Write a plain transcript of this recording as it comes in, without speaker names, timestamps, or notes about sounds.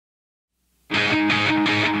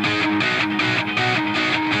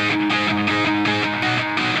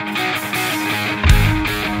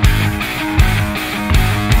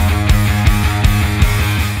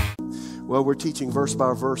Well, we're teaching verse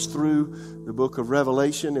by verse through the book of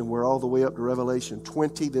Revelation, and we're all the way up to Revelation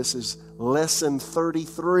 20. This is lesson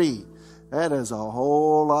 33. That is a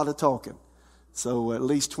whole lot of talking. So at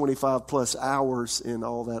least 25 plus hours in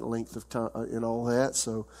all that length of time, in all that.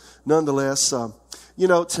 So nonetheless,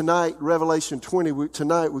 tonight, Revelation 20,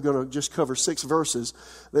 tonight we're going to just cover 6 verses.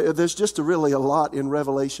 There's just really a lot in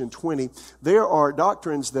Revelation 20. There are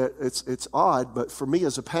doctrines that it's odd, but for me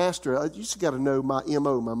as a pastor, I just got to know my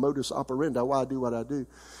MO, my modus operandi, why I do what I do.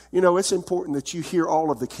 It's important that you hear all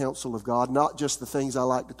of the counsel of God, not just the things I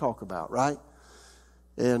like to talk about, right?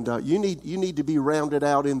 And you need to be rounded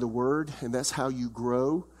out in the Word, and that's how you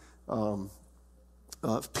grow.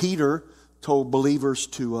 Peter told believers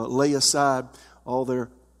to lay aside all their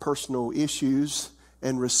personal issues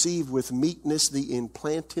and receive with meekness the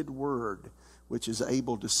implanted Word, which is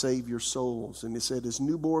able to save your souls. And he said, as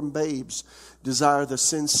newborn babes, desire the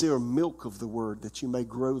sincere milk of the Word, that you may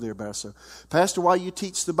grow thereby. So, Pastor, why you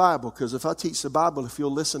teach the Bible? Because if I teach the Bible, if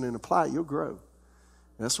you'll listen and apply it, you'll grow.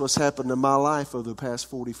 That's what's happened in my life over the past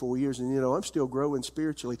 44 years. And, I'm still growing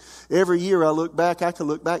spiritually. Every year I look back, I can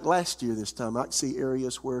look back last year this time. I can see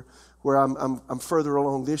areas where I'm further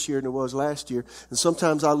along this year than it was last year. And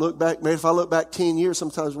sometimes I look back, man, if I look back 10 years,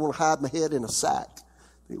 sometimes I want to hide my head in a sack.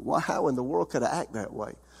 How in the world could I act that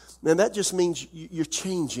way? Man, that just means you're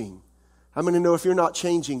changing. How many know if you're not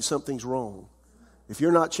changing, something's wrong? If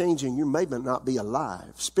you're not changing, you may not be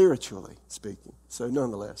alive, spiritually speaking. So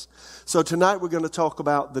nonetheless. So tonight we're going to talk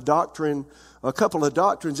about the doctrine, a couple of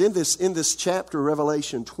doctrines. In this chapter,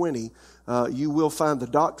 Revelation 20, you will find the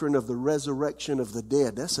doctrine of the resurrection of the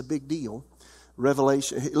dead. That's a big deal.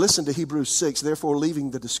 Listen to Hebrews 6. Therefore,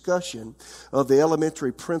 leaving the discussion of the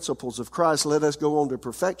elementary principles of Christ, let us go on to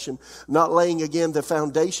perfection, not laying again the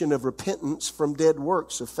foundation of repentance from dead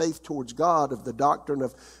works, of faith towards God, of the doctrine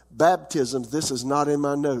of baptisms. This is not in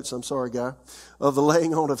my notes. I'm sorry, guy. Of the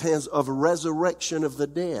laying on of hands, of resurrection of the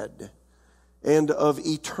dead, and of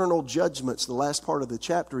eternal judgments. The last part of the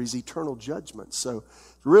chapter is eternal judgments. So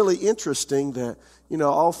it's really interesting that,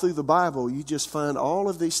 all through the Bible, you just find all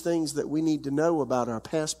of these things that we need to know about our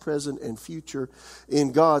past, present, and future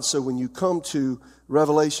in God. So when you come to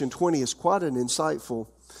Revelation 20, it's quite an insightful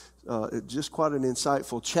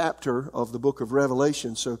chapter of the book of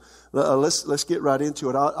Revelation. So let's get right into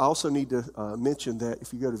it. I also need to mention that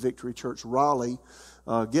if you go to Victory Church Raleigh,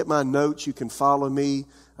 get my notes. You can follow me.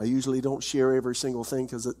 I usually don't share every single thing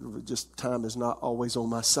because just time is not always on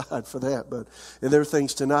my side for that. And there are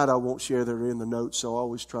things tonight I won't share that are in the notes, so I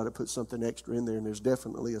always try to put something extra in there, and there's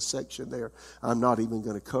definitely a section there I'm not even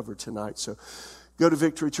going to cover tonight. So go to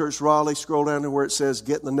Victory Church Raleigh, scroll down to where it says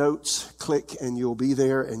Get the Notes, click, and you'll be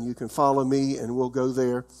there, and you can follow me, and we'll go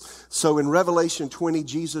there. So in Revelation 20,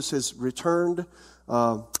 Jesus has returned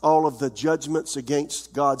all of the judgments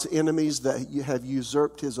against God's enemies that have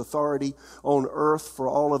usurped his authority on earth for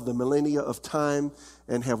all of the millennia of time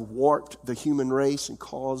and have warped the human race and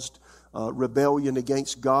caused rebellion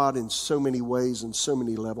against God in so many ways and so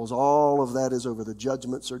many levels. All of that is over. The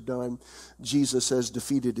judgments are done. Jesus has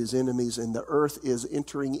defeated his enemies, and the earth is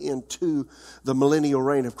entering into the millennial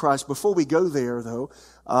reign of Christ. Before we go there, though,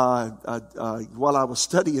 while I was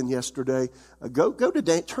studying yesterday,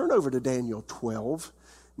 turn over to Daniel 12.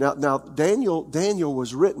 Now Daniel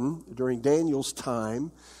was written during Daniel's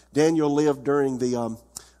time. Daniel lived during the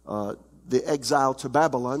exile to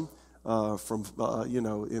Babylon.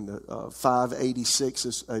 In the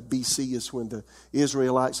 586 BC is when the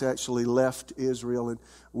Israelites actually left Israel and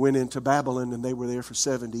went into Babylon, and they were there for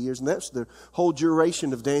 70 years. And that's the whole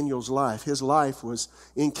duration of Daniel's life. His life was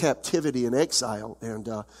in captivity and exile. And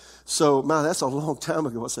that's a long time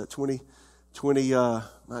ago. What's that,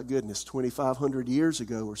 2,500 years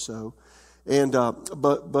ago or so. And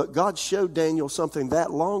but God showed Daniel something that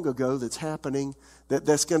long ago that's happening,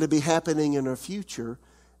 that's going to be happening in our future,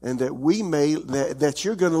 and that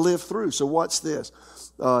you're going to live through. So what's this?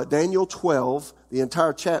 Daniel 12, the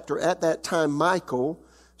entire chapter. At that time, Michael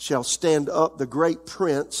shall stand up, the great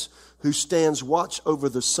prince, who stands watch over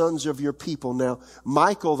the sons of your people. Now,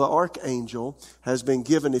 Michael, the archangel, has been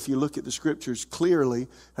given, if you look at the scriptures clearly,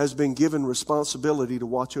 has been given responsibility to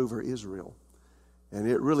watch over Israel. And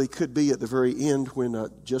it really could be at the very end when,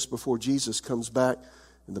 just before Jesus comes back,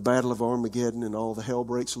 in the battle of Armageddon and all the hell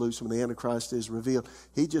breaks loose when the Antichrist is revealed,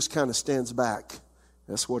 he just kind of stands back.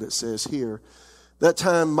 That's what it says here. That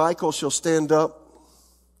time Michael shall stand up,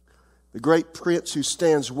 the great prince who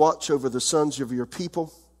stands watch over the sons of your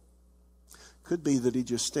people. Could be that he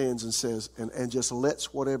just stands and says, and just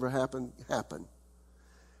lets whatever happen.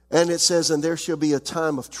 And it says, and there shall be a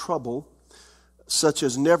time of trouble, such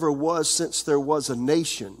as never was since there was a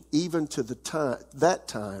nation, even to that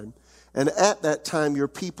time, And at that time your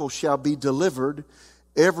people shall be delivered,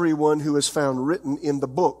 everyone who is found written in the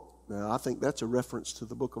book. Now, I think that's a reference to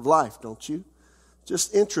the book of life, don't you?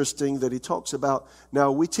 Just interesting that he talks about,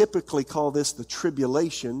 now we typically call this the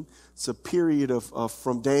tribulation. It's a period of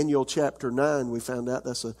from Daniel chapter 9, we found out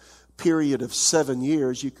that's a period of 7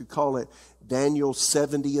 years. You could call it Daniel's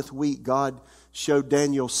 70th week. God showed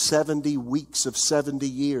Daniel 70 weeks of 70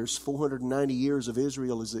 years, 490 years of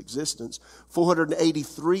Israel's existence.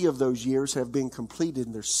 483 of those years have been completed,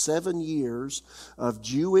 and there's 7 years of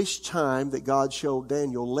Jewish time that God showed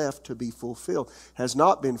Daniel left to be fulfilled. Has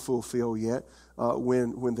not been fulfilled yet.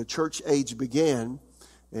 When the church age began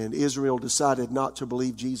and Israel decided not to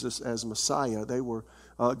believe Jesus as Messiah,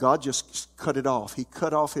 God just cut it off. He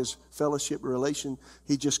cut off his fellowship relation.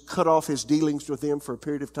 He just cut off his dealings with them for a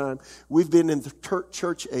period of time. We've been in the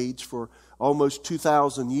church age for almost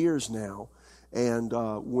 2,000 years now. And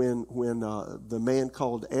when the man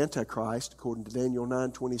called Antichrist, according to Daniel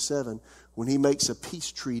 9:27, when he makes a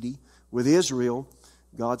peace treaty with Israel,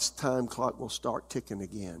 God's time clock will start ticking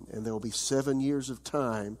again. And there will be 7 years of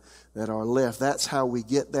time that are left. That's how we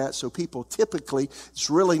get that. So people typically, it's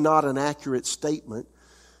really not an accurate statement.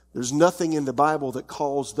 There's nothing in the Bible that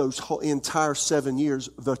calls those whole entire 7 years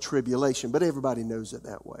the tribulation. But everybody knows it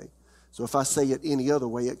that way. So if I say it any other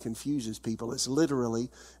way, it confuses people. It's literally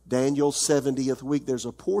Daniel's 70th week. There's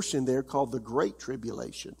a portion there called the Great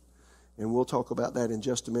Tribulation. And we'll talk about that in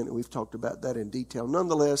just a minute. We've talked about that in detail.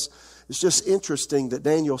 Nonetheless, it's just interesting that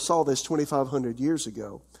Daniel saw this 2,500 years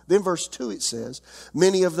ago. Then verse 2 it says,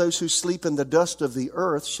 many of those who sleep in the dust of the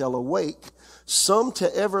earth shall awake, some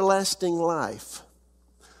to everlasting life,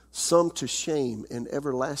 some to shame and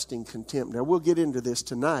everlasting contempt. Now we'll get into this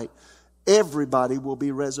tonight. Everybody will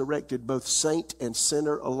be resurrected, both saint and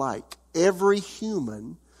sinner alike. Every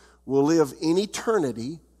human will live in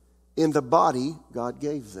eternity in the body God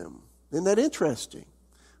gave them. Isn't that interesting?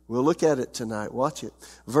 We'll look at it tonight. Watch it.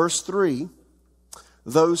 Verse 3,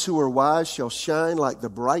 those who are wise shall shine like the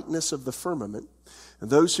brightness of the firmament, and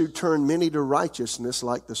those who turn many to righteousness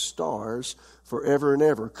like the stars forever and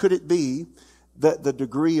ever. Could it be that the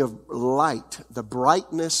degree of light, the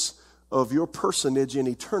brightness of your personage in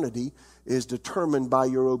eternity is determined by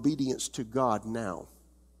your obedience to God now?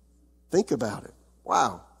 Think about it.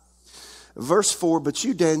 Wow. Verse 4, but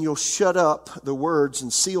you, Daniel, shut up the words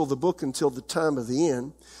and seal the book until the time of the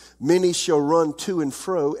end. Many shall run to and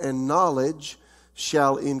fro, and knowledge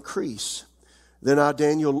shall increase. Then I,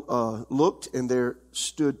 Daniel, looked, and there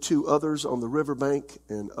stood two others on the riverbank,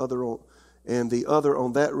 and the other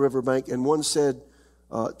on that riverbank. And one said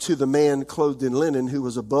to the man clothed in linen, who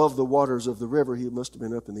was above the waters of the river — he must have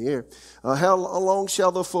been up in the air — how long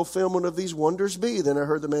shall the fulfillment of these wonders be? Then I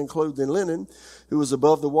heard the man clothed in linen, who was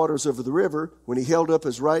above the waters of the river, when he held up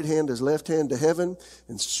his right hand, his left hand to heaven,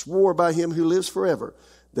 and swore by him who lives forever,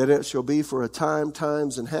 that it shall be for a time,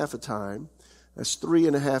 times, and half a time. That's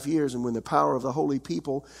 3.5 years. And when the power of the holy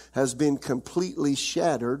people has been completely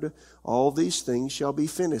shattered, all these things shall be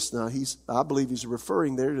finished. Now, I believe he's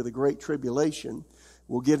referring there to the Great Tribulation.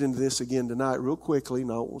 We'll get into this again tonight real quickly.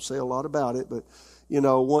 No, I won't say a lot about it, but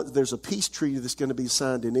there's a peace treaty that's going to be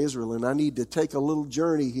signed in Israel, and I need to take a little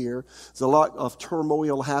journey here. There's a lot of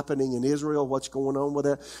turmoil happening in Israel. What's going on with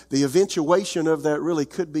that? The eventuation of that really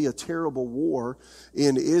could be a terrible war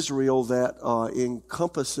in Israel that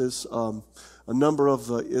encompasses a number of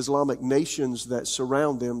the Islamic nations that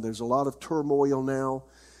surround them. There's a lot of turmoil now.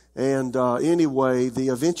 And anyway, the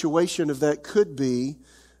eventuation of that could be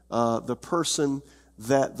the person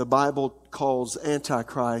that the Bible calls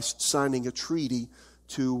Antichrist signing a treaty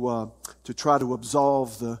to try to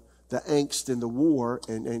absolve the angst in the war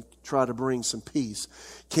and try to bring some peace.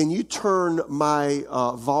 Can you turn my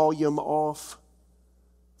volume off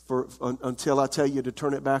until I tell you to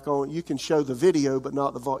turn it back on? You can show the video, but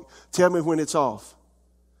not the volume. Tell me when it's off.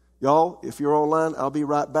 Y'all, if you're online, I'll be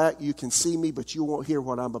right back. You can see me, but you won't hear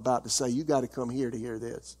what I'm about to say. You got to come here to hear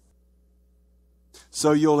this.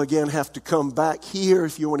 So you'll again have to come back here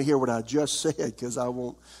if you want to hear what I just said, because I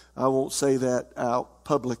won't say that out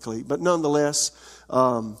publicly. But nonetheless,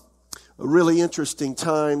 really interesting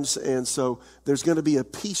times, and so there's going to be a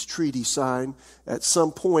peace treaty signed at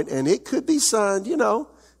some point, and it could be signed,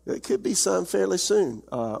 it could be signed fairly soon.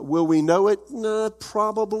 Will we know it? No,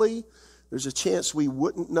 probably. There's a chance we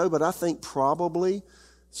wouldn't know, but I think probably.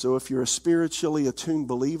 So if you're a spiritually attuned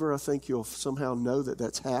believer, I think you'll somehow know that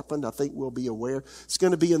that's happened. I think we'll be aware. It's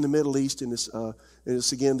going to be in the Middle East, and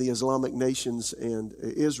it's again the Islamic nations and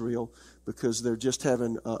Israel, because they're just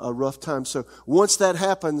having a rough time. So once that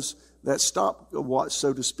happens, that stopwatch,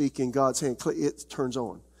 so to speak, in God's hand, it turns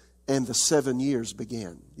on, and the 7 years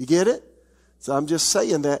begin. You get it? So I'm just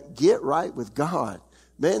saying that, get right with God.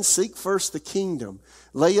 Man, seek first the kingdom.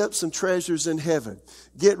 Lay up some treasures in heaven.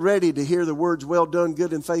 Get ready to hear the words, well done,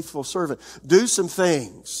 good and faithful servant. Do some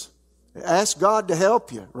things. Ask God to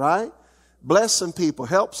help you, right? Bless some people,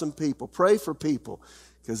 help some people, pray for people.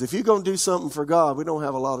 Because if you're going to do something for God, we don't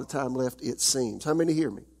have a lot of time left, it seems. How many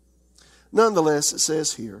hear me? Nonetheless, it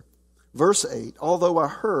says here, verse 8, although I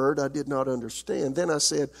heard, I did not understand. Then I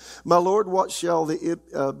said, my Lord, what shall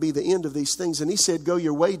be the end of these things? And he said, go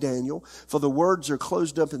your way, Daniel, for the words are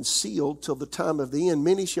closed up and sealed till the time of the end.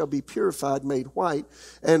 Many shall be purified, made white,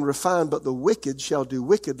 and refined, but the wicked shall do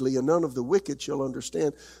wickedly, and none of the wicked shall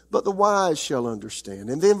understand, but the wise shall understand.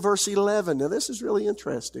 And then verse 11, now this is really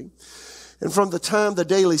interesting. And from the time the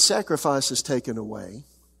daily sacrifice is taken away,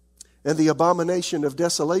 and the abomination of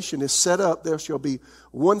desolation is set up, there shall be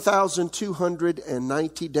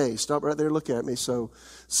 1,290 days. Stop right there, look at me. So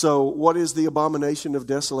what is the abomination of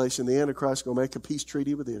desolation? The Antichrist is going to make a peace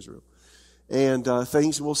treaty with Israel. And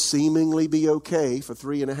things will seemingly be okay for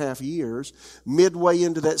 3.5 years. Midway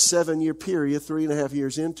into that 7-year period, 3.5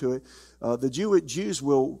 years into it, the Jews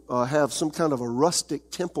will have some kind of a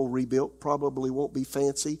rustic temple rebuilt. Probably won't be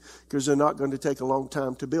fancy because they're not going to take a long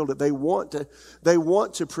time to build it. They want to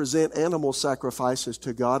present animal sacrifices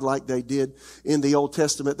to God like they did in the Old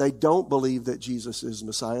Testament. They don't believe that Jesus is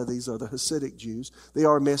Messiah. These are the Hasidic Jews. They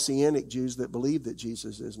are Messianic Jews that believe that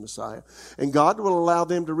Jesus is Messiah. And God will allow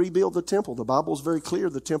them to rebuild the temple. The Bible is very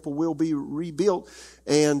clear. The temple will be rebuilt.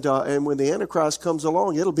 And when the Antichrist comes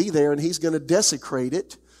along, it'll be there and he's going to desecrate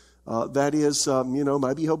it. That is,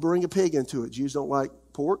 maybe he'll bring a pig into it. Jews don't like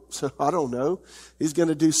pork, so I don't know. He's going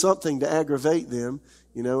to do something to aggravate them.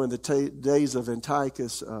 In the days of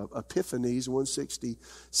Antiochus Epiphanes,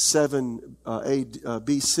 167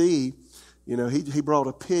 BC, he brought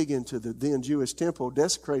a pig into the then Jewish temple,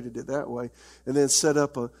 desecrated it that way, and then set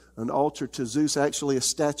up an altar to Zeus, actually a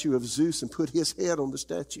statue of Zeus, and put his head on the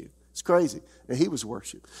statue. It's crazy. And he was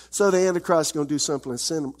worshipped. So the Antichrist is going to do something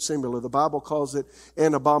similar. The Bible calls it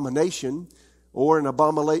an abomination, or an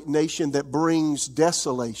abomination that brings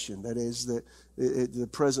desolation. That is, that the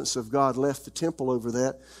presence of God left the temple over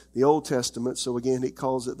that, the Old Testament. So again, it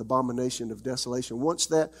calls it the abomination of desolation. Once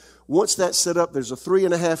that's set up, there's a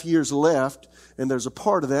 3.5 years left, and there's a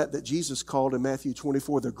part of that Jesus called in Matthew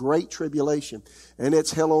 24 the Great Tribulation. And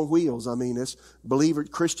it's hell on wheels. I mean,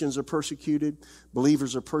 Christians are persecuted,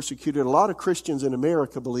 believers are persecuted. A lot of Christians in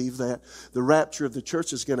America believe that the rapture of the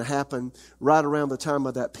church is going to happen right around the time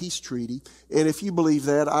of that peace treaty. And if you believe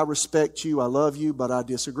that, I respect you, I love you, but I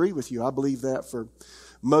disagree with you. I believe that for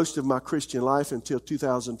most of my Christian life until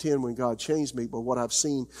 2010 when God changed me. But what I've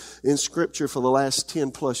seen in Scripture for the last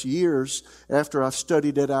 10 plus years, after I've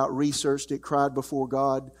studied it out, researched it, cried before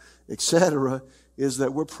God, etc., is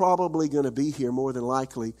that we're probably going to be here more than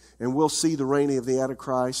likely, and we'll see the reigning of the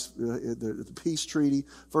Antichrist, the peace treaty,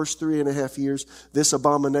 first 3.5 years, this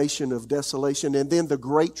abomination of desolation, and then the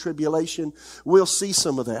Great Tribulation. We'll see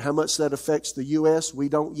some of that. How much that affects the U.S., we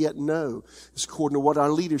don't yet know. It's according to what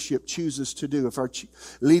our leadership chooses to do. If our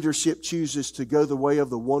leadership chooses to go the way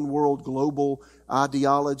of the one world global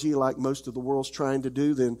ideology like most of the world's trying to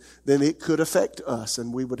do, then it could affect us,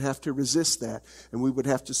 and we would have to resist that, and we would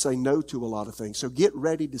have to say no to a lot of things. So get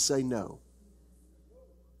ready to say no.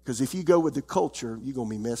 Because if you go with the culture, you're going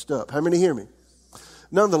to be messed up. How many hear me?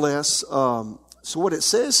 Nonetheless, so what it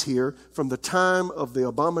says here, from the time of the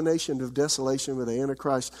abomination of desolation with the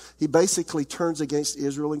Antichrist, he basically turns against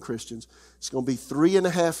Israel and Christians. It's going to be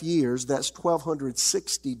 3.5 years. That's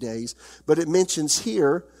 1,260 days. But it mentions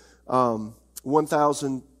here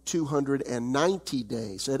 1,290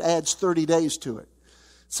 days. It adds 30 days to it.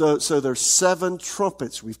 So there's 7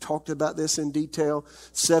 trumpets. We've talked about this in detail.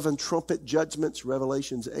 7 trumpet judgments,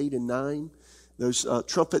 Revelations 8 and 9. Those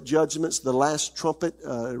trumpet judgments, the last trumpet,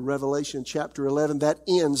 Revelation chapter 11, that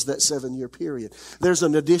ends that 7-year period. There's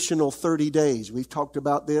an additional 30 days. We've talked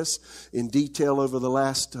about this in detail over the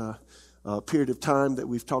last period of time that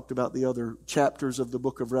we've talked about the other chapters of the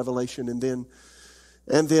book of Revelation. And then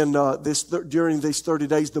during these 30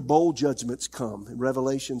 days, the bowl judgments come. In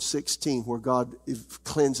Revelation 16, where God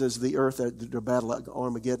cleanses the earth, the battle at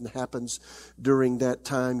Armageddon happens during that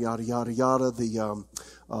time, yada, yada, yada. The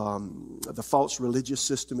false religious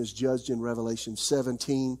system is judged in Revelation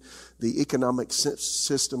 17. The economic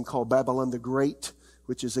system called Babylon the Great,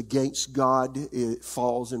 which is against God, it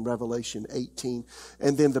falls in Revelation 18.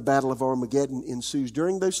 And then the Battle of Armageddon ensues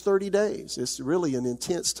during those 30 days. It's really an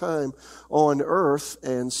intense time on earth.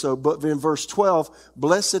 And so, but in verse 12,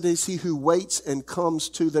 blessed is he who waits and comes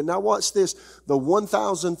to now watch this, the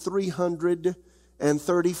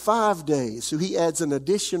 1,335 days. So he adds an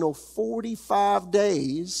additional 45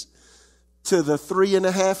 days to the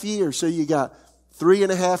 3.5 years. So you got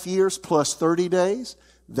 3.5 years plus 30 days.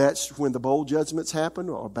 That's when the bowl judgments happen,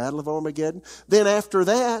 or Battle of Armageddon. Then after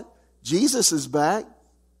that, Jesus is back.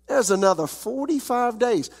 There's another 45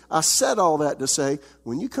 days. I said all that to say,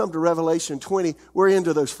 when you come to Revelation 20, we're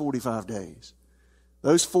into those 45 days.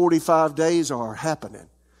 Those 45 days are happening.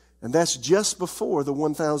 And that's just before the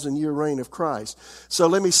 1,000-year reign of Christ. So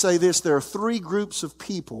let me say this. There are 3 groups of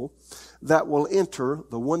people that will enter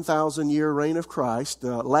the 1,000-year reign of Christ.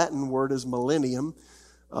 The Latin word is millennium.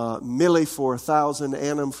 Milli for 1,000,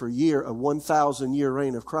 annum for year, a 1,000-year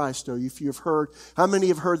reign of Christ. So if you've heard, how many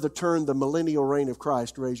have heard the term the millennial reign of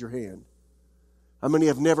Christ? Raise your hand. How many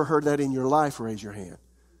have never heard that in your life? Raise your hand.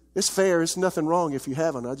 It's fair. It's nothing wrong if you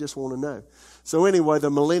haven't. I just want to know. So anyway, the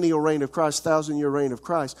millennial reign of Christ, 1,000-year reign of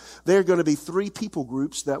Christ, there are going to be 3 people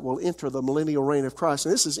groups that will enter the millennial reign of Christ.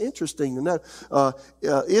 And this is interesting to know.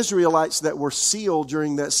 Israelites that were sealed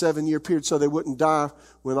during that 7-year period so they wouldn't die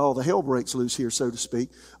when all the hell breaks loose here, so to speak,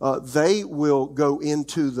 they will go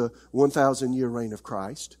into the 1,000-year reign of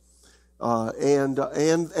Christ. And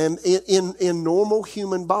in normal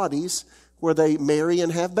human bodies where they marry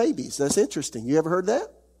and have babies. That's interesting. You ever heard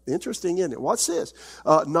that? Interesting, isn't it? What's this?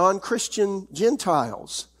 Non-Christian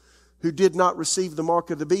Gentiles who did not receive the mark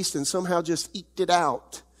of the beast and somehow just eked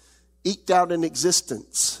out in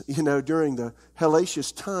existence, during the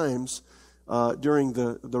hellacious times, during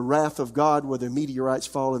the wrath of God where the meteorites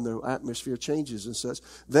fall and the atmosphere changes and such.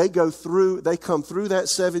 They come through that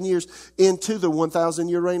 7 years into the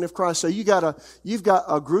 1,000-year reign of Christ. So you've got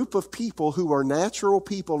a group of people who are natural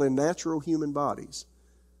people in natural human bodies.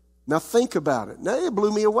 Now think about it. Now it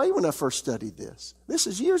blew me away when I first studied this. This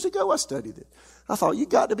is years ago I studied it. I thought, you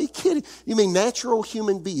got to be kidding. You mean natural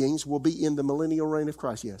human beings will be in the millennial reign of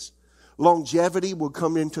Christ? Yes. Longevity will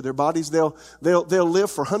come into their bodies. They'll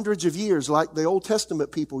live for hundreds of years like the Old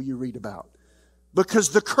Testament people you read about.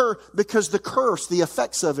 Because the curse, the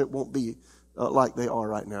effects of it won't be like they are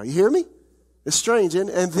right now. You hear me? It's strange. And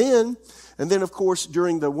then, of course,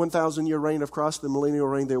 during the 1,000-year reign of Christ, the millennial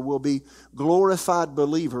reign, there will be glorified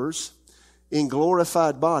believers in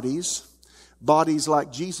glorified bodies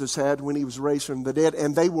like Jesus had when he was raised from the dead,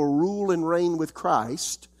 and they will rule and reign with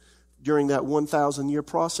Christ during that 1,000-year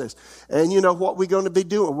process. And you know what we're going to be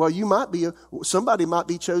doing? Well, somebody might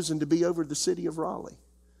be chosen to be over the city of Raleigh,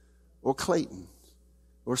 or Clayton,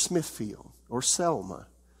 or Smithfield, or Selma,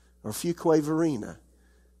 or Fuquay-Varina,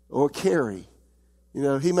 or Cary.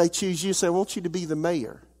 He may choose you and say, I want you to be the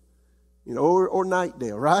mayor, or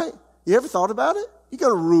Nightdale, right? You ever thought about it? You're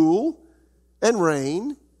going to rule and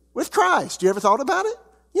reign with Christ. You ever thought about it?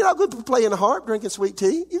 You're not going to be playing the harp, drinking sweet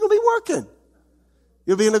tea. You're going to be working.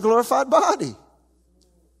 You'll be in a glorified body.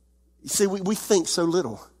 You see, we think so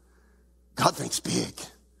little. God thinks big.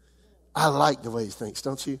 I like the way he thinks,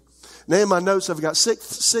 don't you? Now in my notes, I've got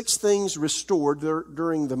six things restored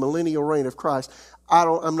during the millennial reign of Christ.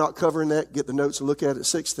 I'm not covering that. Get the notes and look at it.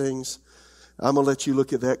 6 things. I'm going to let you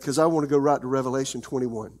look at that because I want to go right to Revelation 20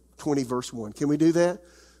 verse 1. Can we do that?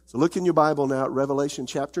 So look in your Bible now at Revelation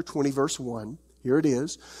chapter 20 verse 1. Here it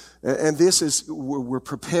is. And this is, we're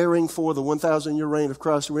preparing for the 1,000-year reign of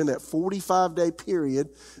Christ. We're in that 45-day period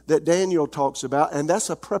that Daniel talks about. And that's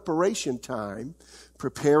a preparation time,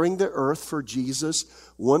 preparing the earth for Jesus'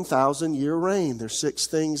 1,000-year reign. There's 6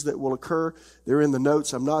 things that will occur. They're in the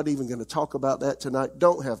notes. I'm not even going to talk about that tonight.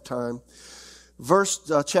 Don't have time.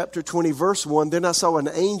 Chapter 20, verse 1, Then I saw an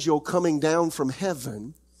angel coming down from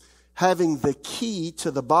heaven, having the key to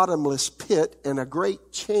the bottomless pit and a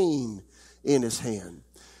great chain in his hand.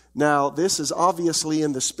 Now, this is obviously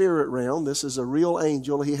in the spirit realm. This is a real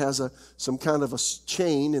angel. He has some kind of a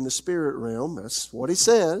chain in the spirit realm. That's what he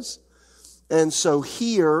says. And so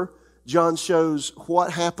here, John shows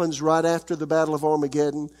what happens right after the Battle of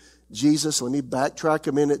Armageddon. Jesus, let me backtrack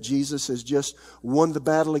a minute. Jesus has just won the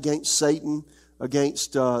battle against Satan,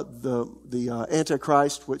 against the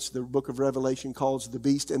Antichrist, which the book of Revelation calls the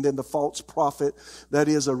beast, and then the false prophet, that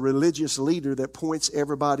is a religious leader that points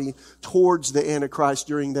everybody towards the Antichrist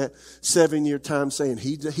during that 7-year time, saying,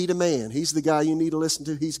 he the man, he's the guy you need to listen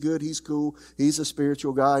to, he's good, he's cool, he's a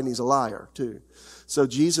spiritual guy, and he's a liar too. So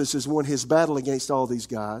Jesus has won his battle against all these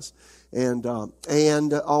guys. And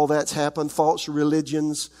all that's happened. False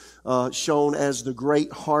religions, shown as the great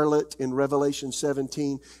harlot in Revelation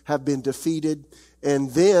 17, have been defeated. And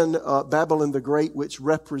then Babylon the Great, which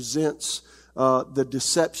represents the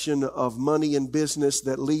deception of money and business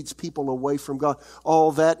that leads people away from God.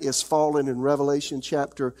 All that is fallen in Revelation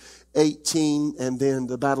chapter 18. And then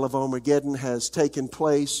the Battle of Armageddon has taken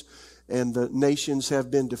place. And the nations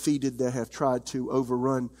have been defeated that have tried to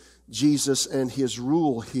overrun Jesus and his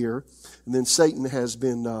rule here. And then Satan has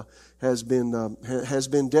been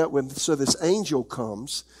dealt with. So this angel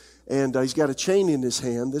comes, and he's got a chain in his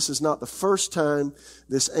hand. This is not the first time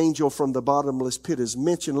this angel from the bottomless pit is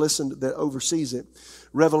mentioned. Listen, that oversees it.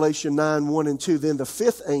 Revelation 9:1-2. Then the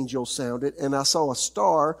fifth angel sounded, and I saw a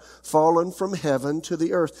star fallen from heaven to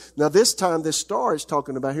the earth. Now this time, this star is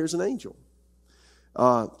talking about, here's an angel.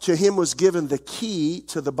 To him was given the key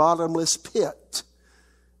to the bottomless pit.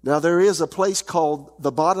 Now there is a place called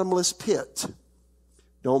the bottomless pit.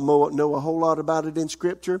 Don't know a whole lot about it in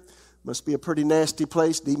Scripture. Must be a pretty nasty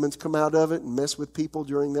place. Demons come out of it and mess with people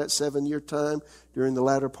during that 7-year time, during the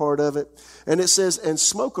latter part of it. And it says, and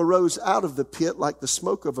smoke arose out of the pit like the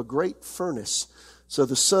smoke of a great furnace. So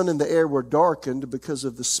the sun and the air were darkened because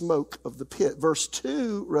of the smoke of the pit. Verse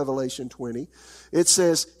 2, Revelation 20, it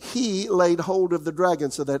says, he laid hold of the dragon.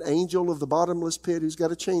 So that angel of the bottomless pit who's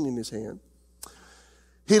got a chain in his hand.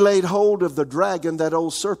 He laid hold of the dragon, that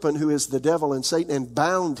old serpent who is the devil and Satan, and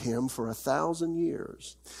bound him for 1,000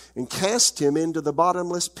 years, and cast him into the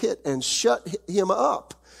bottomless pit, and shut him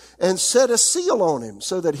up, and set a seal on him,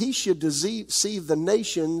 so that he should deceive the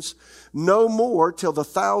nations no more till the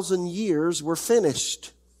 1,000 years were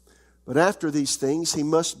finished. But after these things, he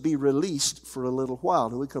must be released for a little while.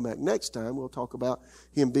 And when we come back next time, we'll talk about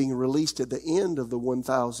him being released at the end of the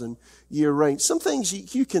 1,000-year reign. Some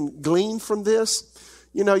things you can glean from this.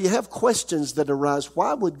 You know, you have questions that arise.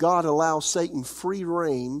 Why would God allow Satan free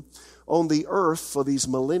reign on the earth for these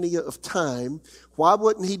millennia of time? Why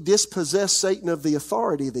wouldn't he dispossess Satan of the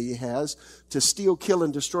authority that he has to steal, kill,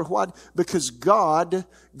 and destroy? Why? Because God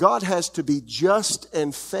has to be just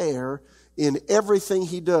and fair in everything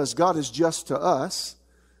he does. God is just to us,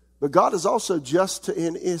 but God is also just to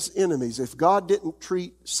his enemies. If God didn't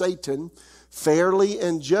treat Satan fairly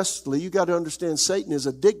and justly, you got to understand Satan is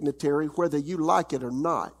a dignitary whether you like it or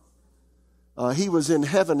not. He was in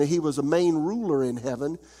heaven, and he was a main ruler in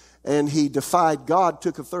heaven, and he defied God,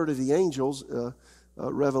 took a third of the angels.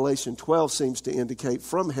 Revelation 12 seems to indicate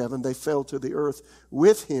from heaven they fell to the earth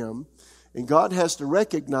with him. And God has to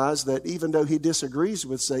recognize that even though he disagrees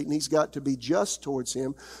with Satan, he's got to be just towards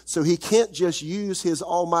him. So he can't just use his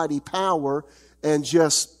almighty power and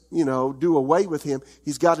just do away with him.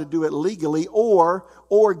 He's got to do it legally, or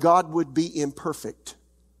God would be imperfect.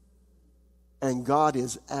 And God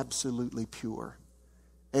is absolutely pure.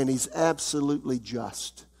 And he's absolutely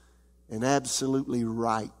just and absolutely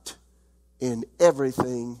right in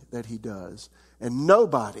everything that he does. And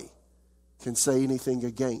nobody can say anything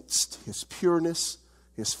against his pureness,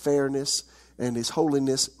 his fairness, and his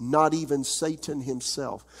holiness, not even Satan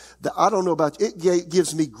himself. I don't know about you, it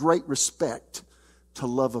gives me great respect to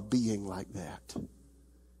love a being like that.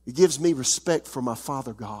 It gives me respect for my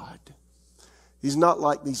Father God. He's not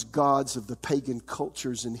like these gods of the pagan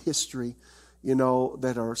cultures in history,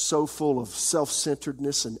 that are so full of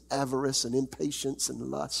self-centeredness and avarice and impatience and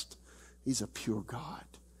lust. He's a pure God,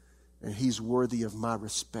 and he's worthy of my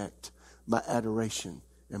respect, my adoration,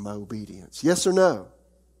 and my obedience. Yes or no?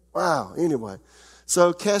 Wow. Anyway,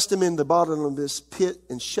 so cast him in the bottom of this pit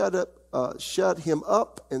and shut him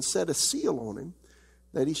up and set a seal on him,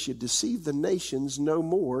 that he should deceive the nations no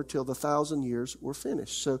more till the 1,000 years were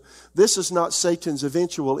finished. So this is not Satan's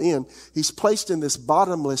eventual end. He's placed in this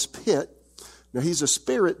bottomless pit. Now he's a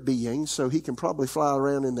spirit being, so he can probably fly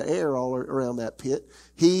around in the air all around that pit.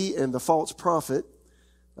 He and the false prophet,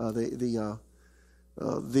 the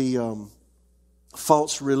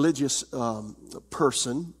false religious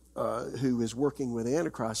person who is working with the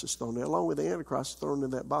Antichrist is thrown there. Along with the Antichrist thrown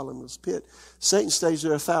in that bottomless pit. Satan stays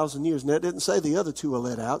there 1,000 years. Now it didn't say the other two are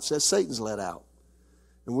let out. It says Satan's let out.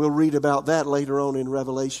 And we'll read about that later on in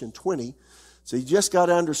Revelation 20. So you just got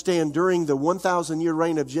to understand, during the 1,000-year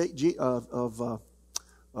reign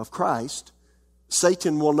of Christ,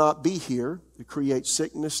 Satan will not be here to create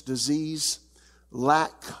sickness, disease,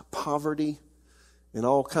 lack, poverty, and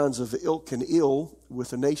all kinds of ilk and ill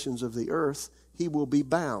with the nations of the earth. He will be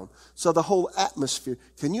bound. So the whole atmosphere,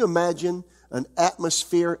 can you imagine an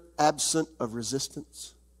atmosphere absent of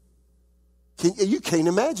resistance? You can't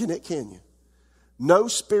imagine it, can you? No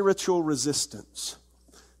spiritual resistance,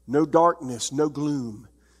 no darkness, no gloom,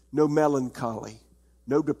 no melancholy,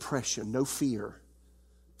 no depression, no fear.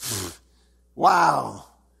 Wow,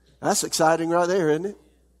 that's exciting right there, isn't it?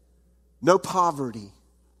 No poverty,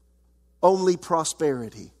 only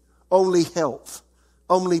prosperity, only health,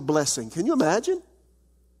 only blessing. Can you imagine?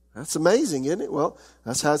 That's amazing, isn't it? Well,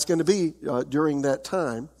 that's how it's going to be during that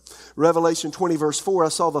time. Revelation 20 verse 4, I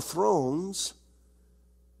saw the thrones.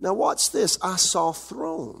 Now watch this. I saw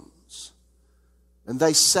thrones, and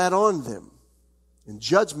they sat on them, and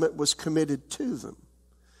judgment was committed to them.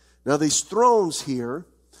 Now these thrones here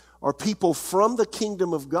are people from the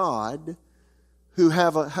kingdom of God who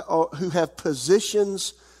have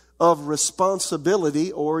positions of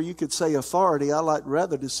responsibility, or you could say authority. I like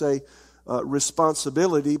rather to say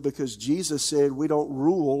responsibility, because Jesus said we don't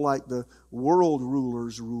rule like the world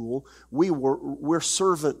rulers rule. We're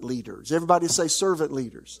servant leaders. Everybody say servant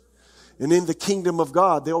leaders. And in the kingdom of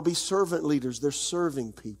God, there'll be servant leaders. They're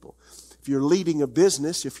serving people. If you're leading a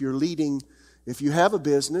business, if you have a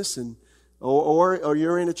business or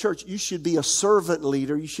you're in a church, you should be a servant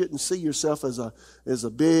leader. You shouldn't see yourself as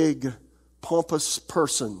a big, pompous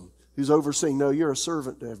person who's overseeing. No, you're a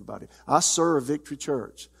servant to everybody. I serve Victory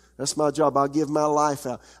Church. That's my job. I give my life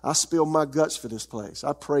out. I spill my guts for this place.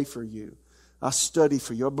 I pray for you. I study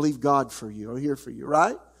for you. I believe God for you. I'm here for you,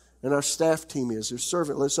 right? And our staff team is. They're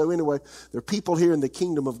servant. So anyway, there are people here in the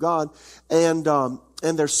kingdom of God, and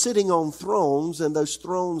they're sitting on thrones, and those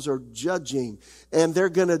thrones are judging. And they're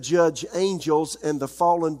going to judge angels and the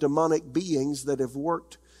fallen demonic beings that have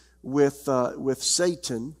worked with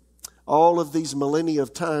Satan all of these millennia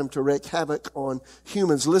of time to wreak havoc on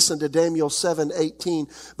humans. Listen to Daniel 7:18.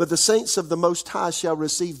 But the saints of the Most High shall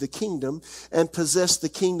receive the kingdom and possess the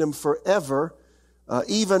kingdom forever,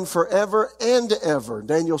 even forever and ever.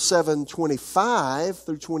 Daniel 7:25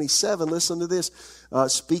 through 27. Listen to this.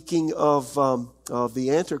 Speaking of the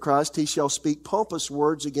Antichrist, he shall speak pompous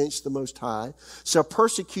words against the Most High, shall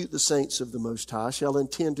persecute the saints of the Most High, shall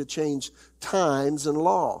intend to change times and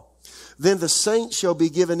law. Then the saints shall be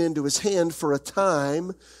given into his hand for a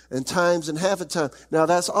time, and times and half a time. Now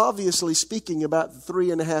that's obviously speaking about the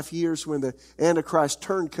 3.5 years when the Antichrist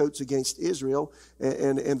turncoats against Israel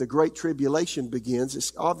and the Great Tribulation begins.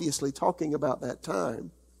 It's obviously talking about that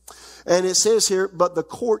time. And it says here, but the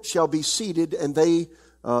court shall be seated, and they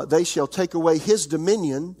shall take away his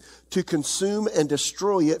dominion to consume and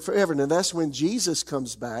destroy it forever. And that's when Jesus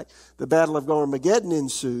comes back. The battle of Armageddon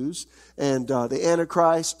ensues, and the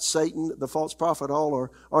Antichrist, Satan, the false prophet, all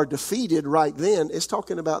are defeated right then. It's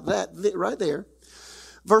talking about that right there.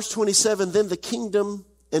 Verse 27, then the kingdom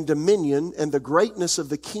and dominion and the greatness of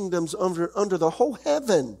the kingdoms under the whole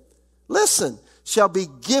heaven, listen, shall be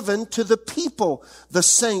given to the people, the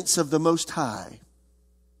saints of the Most High.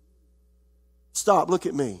 Stop, look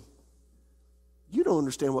at me. You don't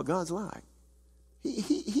understand what God's like.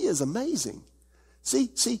 He is amazing. See,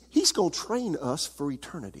 he's going to train us for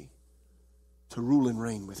eternity to rule and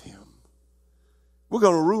reign with him. We're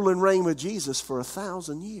going to rule and reign with Jesus for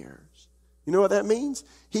 1,000 years. You know what that means?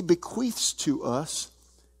 He bequeaths to us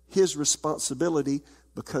his responsibility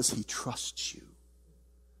because he trusts you.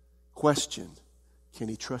 Question, can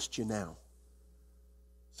he trust you now?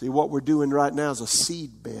 See, what we're doing right now is a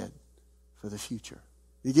seed bed for the future.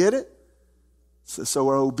 You get it? So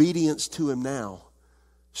our obedience to him now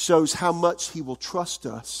shows how much he will trust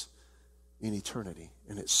us in eternity.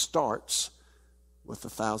 And it starts with the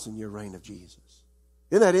 1,000-year reign of Jesus.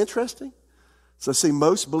 Isn't that interesting? So see,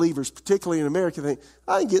 most believers, particularly in America, think,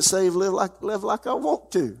 I can get saved, live like I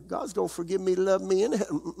want to. God's going to forgive me, love me.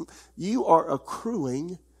 You are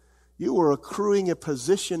accruing a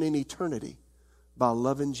position in eternity by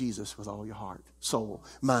loving Jesus with all your heart, soul,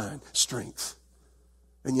 mind, strength,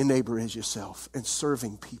 and your neighbor as yourself, and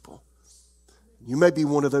serving people. You may be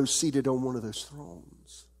one of those seated on one of those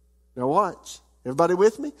thrones. Now watch. Everybody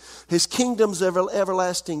with me? His kingdom's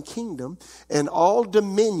everlasting kingdom, and all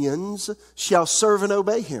dominions shall serve and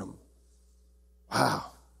obey him.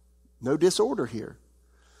 Wow. No disorder here.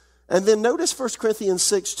 And then notice 1 Corinthians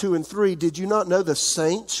 6:2 and 3. Did you not know the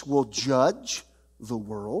saints will judge the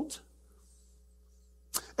world?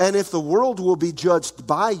 And if the world will be judged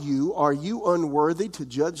by you, are you unworthy to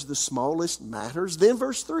judge the smallest matters? Then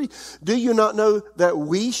verse 3, do you not know that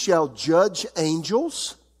we shall judge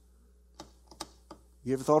angels?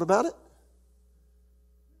 You ever thought about it?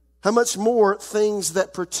 How much more things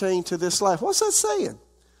that pertain to this life? What's that saying?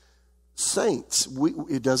 Saints.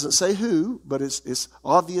 It doesn't say who, but it's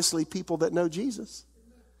obviously people that know Jesus.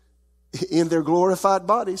 In their glorified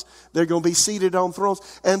bodies, they're going to be seated on thrones.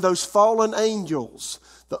 And those fallen angels,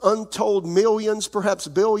 the untold millions, perhaps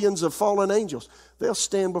billions of fallen angels, they'll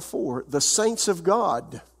stand before the saints of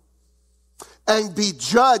God and be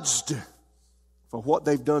judged for what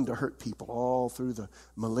they've done to hurt people all through the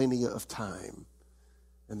millennia of time,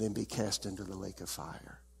 and then be cast into the lake of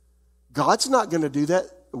fire. God's not going to do that.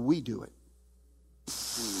 We do it.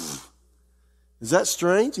 Is that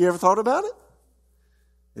strange? You ever thought about it?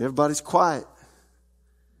 Everybody's quiet.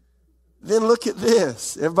 Then look at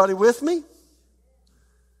this. Everybody with me?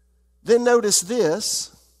 Then notice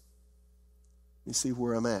this. Let me see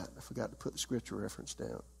where I'm at. I forgot to put the scripture reference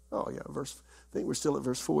down. Oh, yeah, I think we're still at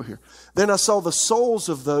verse 4 here. Then I saw the souls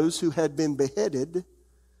of those who had been beheaded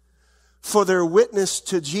for their witness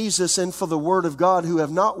to Jesus and for the word of God, who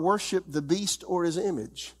have not worshipped the beast or his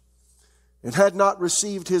image, and had not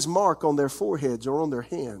received his mark on their foreheads or on their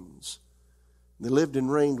hands. They lived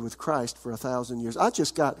and reigned with Christ for 1,000 years.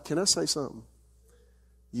 Can I say something?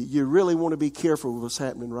 You really want to be careful with what's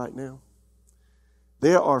happening right now.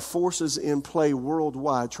 There are forces in play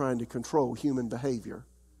worldwide trying to control human behavior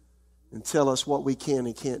and tell us what we can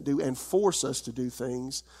and can't do and force us to do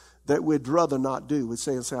things that we'd rather not do. We'd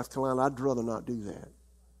say in South Carolina, I'd rather not do that.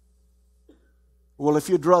 Well, if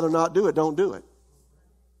you'd rather not do it, don't do it.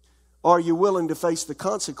 Are you willing to face the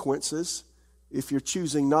consequences if you're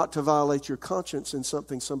choosing not to violate your conscience in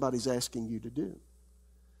something somebody's asking you to do?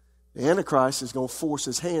 The Antichrist is going to force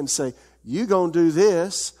his hand and say, you're going to do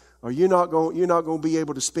this, or you're not going to be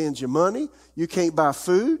able to spend your money. You can't buy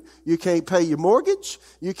food. You can't pay your mortgage.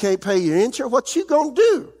 You can't pay your insurance. What you going to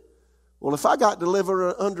do? Well, if I got to live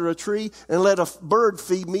under a tree and let a bird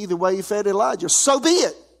feed me the way he fed Elijah, so be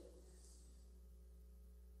it.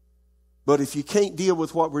 But if you can't deal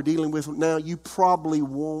with what we're dealing with now, you probably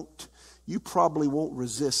won't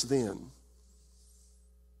resist then.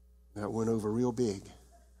 That went over real big.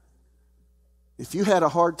 If you had a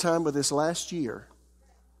hard time with this last year,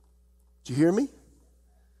 did you hear me?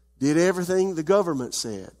 Did everything the government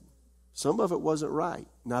said. Some of it wasn't right.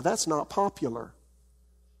 Now that's not popular.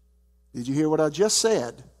 Did you hear what I just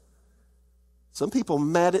said? Some people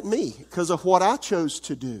mad at me because of what I chose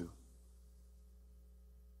to do.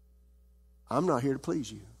 I'm not here to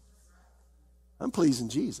please you. I'm pleasing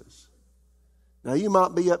Jesus. Now you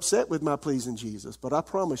might be upset with my pleasing Jesus, but I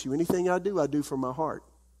promise you, anything I do from my heart.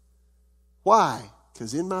 Why?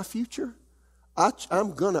 Because in my future,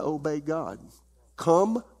 I'm going to obey God.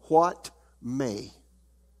 Come what may.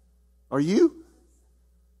 Are you?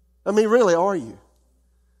 I mean, really, are you?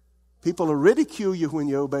 People will ridicule you when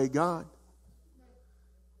you obey God.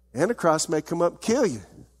 Antichrist may come up and kill you.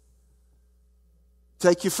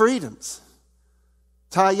 Take your freedoms.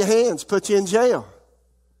 Tie your hands. Put you in jail.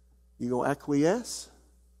 You going to acquiesce?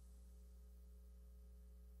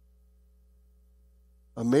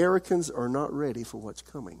 Americans are not ready for what's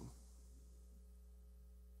coming.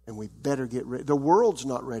 And we better get ready. The world's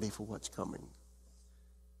not ready for what's coming.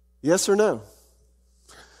 Yes or no?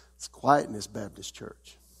 It's quiet in this Baptist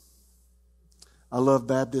church. I love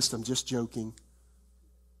Baptist. I'm just joking.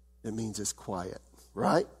 It means it's quiet,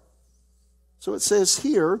 right? So it says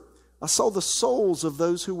here, I saw the souls of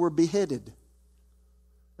those who were beheaded.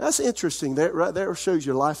 That's interesting. That right there shows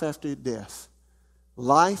you life after death.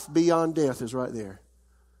 Life beyond death is right there.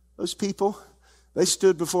 Those people, they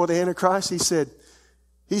stood before the Antichrist. He said,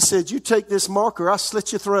 you take this mark or I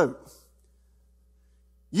slit your throat.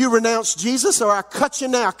 You renounce Jesus or I cut you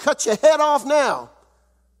now. Cut your head off now.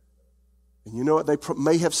 And you know what they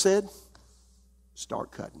may have said?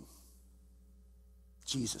 Start cutting.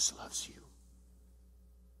 Jesus loves you.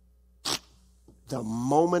 The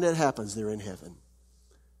moment it happens, they're in heaven.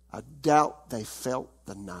 I doubt they felt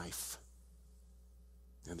the knife.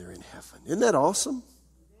 And they're in heaven. Isn't that awesome?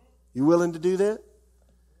 You willing to do that?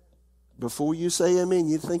 Before you say amen,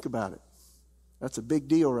 you think about it. That's a big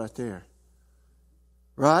deal right there.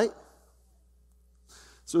 Right?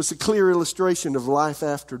 So it's a clear illustration of life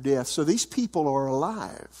after death. So these people are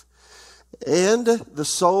alive. And the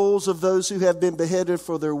souls of those who have been beheaded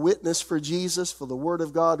for their witness for Jesus, for the word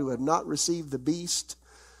of God, who have not received the beast,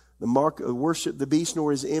 the mark of worship, the beast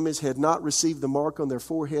nor his image, had not received the mark on their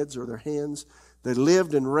foreheads or their hands. They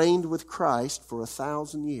lived and reigned with Christ for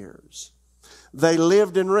 1,000 years. They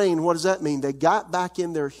lived and reigned. What does that mean? They got back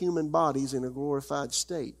in their human bodies in a glorified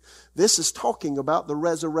state. This is talking about the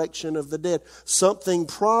resurrection of the dead. Something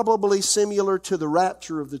probably similar to the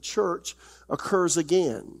rapture of the church occurs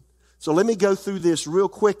again. So let me go through this real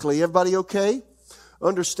quickly. Everybody okay?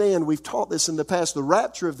 Understand, we've taught this in the past. The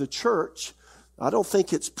rapture of the church, I don't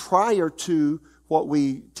think it's prior to what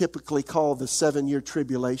we typically call the 7-year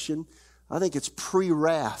tribulation. I think it's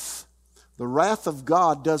pre-wrath. The wrath of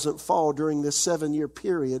God doesn't fall during this 7-year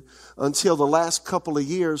period until the last couple of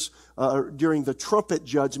years during the trumpet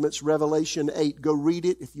judgments, Revelation 8. Go read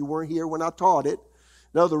it if you weren't here when I taught it.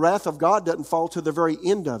 No, the wrath of God doesn't fall to the very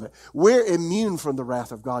end of it. We're immune from the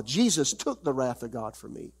wrath of God. Jesus took the wrath of God for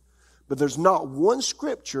me. But there's not one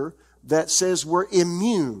scripture that says we're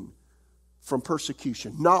immune from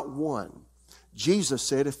persecution. Not one. Jesus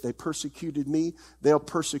said, if they persecuted me, they'll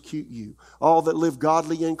persecute you. All that live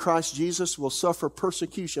godly in Christ Jesus will suffer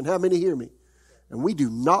persecution. How many hear me? And we do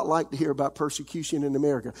not like to hear about persecution in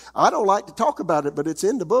America. I don't like to talk about it, but it's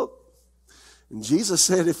in the book. And Jesus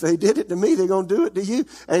said, if they did it to me, they're going to do it to you.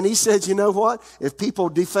 And he said, you know what? If people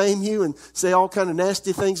defame you and say all kind of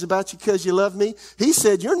nasty things about you because you love me, he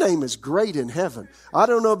said, your name is great in heaven. I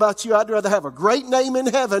don't know about you. I'd rather have a great name in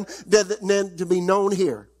heaven than to be known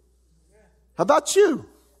here. How about you?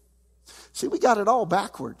 See, we got it all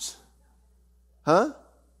backwards. Huh?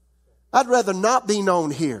 I'd rather not be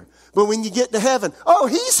known here. But when you get to heaven, oh,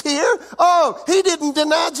 he's here. Oh, he didn't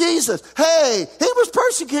deny Jesus. Hey, he was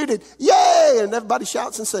persecuted. Yay! And everybody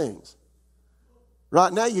shouts and sings.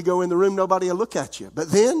 Right now you go in the room, nobody will look at you. But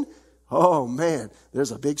then, oh man,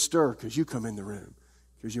 there's a big stir because you come in the room.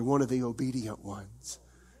 Because you're one of the obedient ones.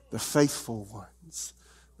 The faithful ones.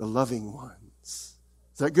 The loving ones. Is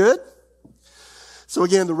that good? So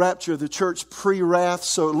again, the rapture of the church pre-wrath.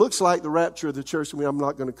 So it looks like the rapture of the church. I'm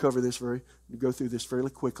not going to go through this fairly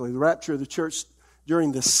quickly. The rapture of the church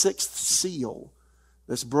during the sixth seal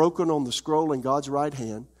that's broken on the scroll in God's right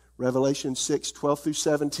hand, Revelation 6, 12 through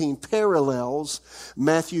 17, parallels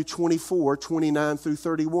Matthew 24, 29 through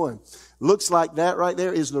 31. Looks like that right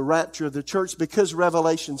there is the rapture of the church because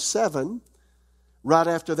Revelation 7, right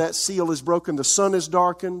after that seal is broken, the sun is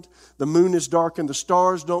darkened, the moon is darkened, the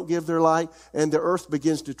stars don't give their light, and the earth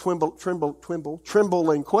begins to tremble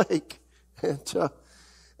and quake.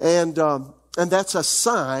 And that's a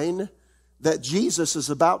sign that Jesus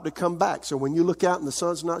is about to come back. So when you look out and the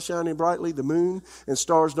sun's not shining brightly, the moon and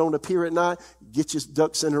stars don't appear at night, get your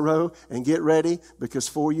ducks in a row and get ready because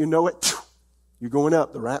before you know it, you're going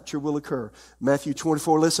up. The rapture will occur. Matthew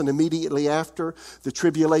 24, listen, immediately after the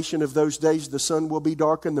tribulation of those days, the sun will be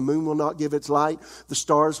darkened, the moon will not give its light, the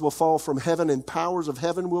stars will fall from heaven, and powers of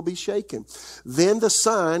heaven will be shaken. Then the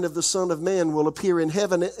sign of the Son of Man will appear in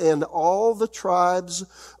heaven, and all the tribes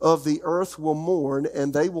of the earth will mourn,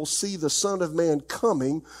 and they will see the Son of Man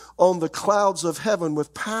coming on the clouds of heaven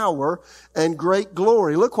with power and great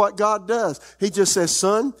glory. Look what God does. He just says,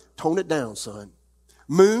 son, tone it down, son.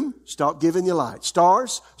 Moon, stop giving you light.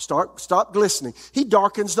 Stars, stop glistening. He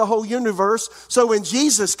darkens the whole universe. So when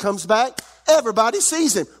Jesus comes back, everybody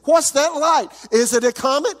sees him. What's that light? Is it a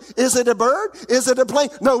comet? Is it a bird? Is it a plane?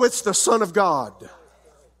 No, it's the Son of God.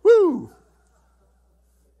 Woo!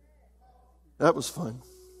 That was fun.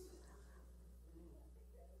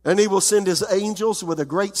 And he will send his angels with a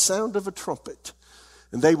great sound of a trumpet.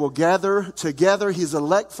 And they will gather together his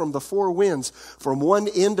elect from the four winds, from one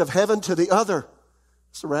end of heaven to the other.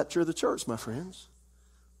 It's the rapture of the church, my friends.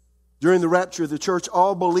 During the rapture of the church,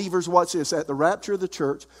 all believers, watch this, at the rapture of the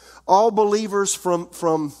church, all believers from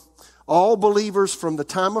the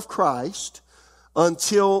time of Christ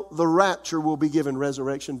until the rapture will be given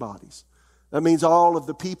resurrection bodies. That means all of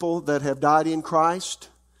the people that have died in Christ.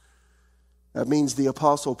 That means the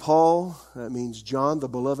Apostle Paul. That means John, the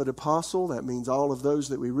beloved apostle. That means all of those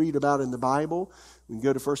that we read about in the Bible. We can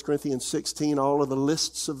go to 1 Corinthians 16, all of the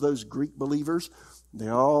lists of those Greek believers.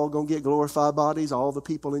 They're all going to get glorified bodies. All the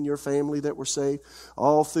people in your family that were saved,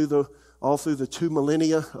 all through the 2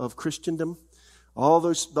 millennia of Christendom, all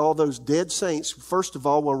those dead saints, first of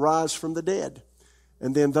all, will rise from the dead.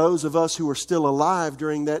 And then those of us who are still alive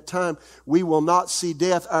during that time, we will not see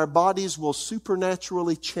death. Our bodies will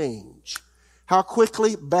supernaturally change. How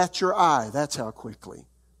quickly? Bat your eye. That's how quickly.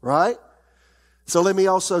 Right? So let me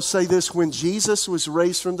also say this. When Jesus was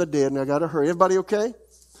raised from the dead, and I got to hurry. Everybody okay?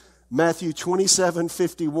 Matthew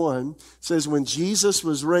 27:51 says when Jesus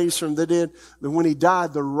was raised from the dead, that when he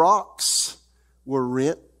died, the rocks were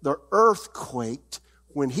rent, the earth quaked.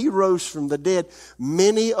 When he rose from the dead,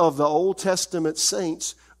 many of the Old Testament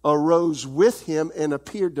saints arose with him and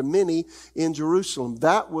appeared to many in Jerusalem.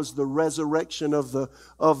 That was the resurrection of the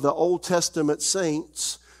Old Testament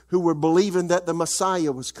saints who were believing that the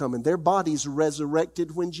Messiah was coming. Their bodies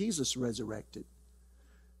resurrected when Jesus resurrected.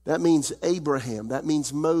 That means Abraham. That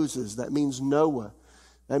means Moses. That means Noah.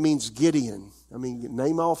 That means Gideon. I mean,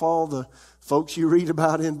 name off all the folks you read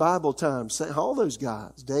about in Bible times. All those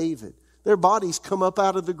guys. David. Their bodies come up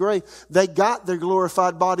out of the grave. They got their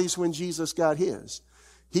glorified bodies when Jesus got his.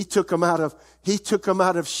 He took them out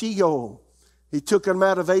of Sheol. He took them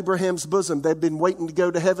out of Abraham's bosom. They'd been waiting to go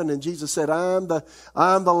to heaven, and Jesus said, I'm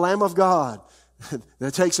the Lamb of God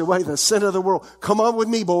that takes away the sin of the world. Come on with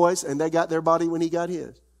me, boys. And they got their body when he got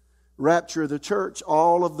his. Rapture of the church,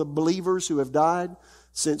 all of the believers who have died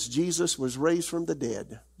since Jesus was raised from the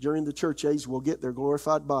dead during the church age will get their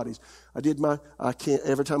glorified bodies.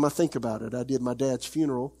 Every time I think about it, I did my dad's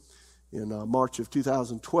funeral in March of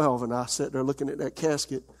 2012, and I sat there looking at that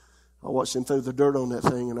casket. I watched him throw the dirt on that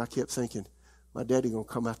thing, and I kept thinking, my daddy going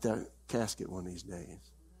to come out that casket one of these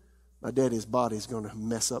days. My daddy's body's going to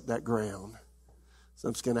mess up that ground.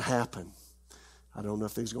 Something's going to happen. I don't know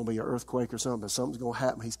if there's going to be an earthquake or something, but something's going to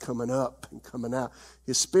happen. He's coming up and coming out.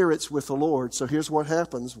 His spirit's with the Lord. So here's what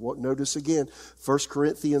happens. Notice again, 1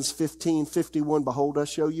 Corinthians 15:51. Behold, I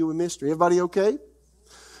show you a mystery. Everybody okay?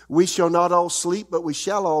 We shall not all sleep, but we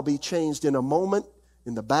shall all be changed in a moment,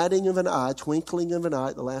 in the batting of an eye, twinkling of an eye,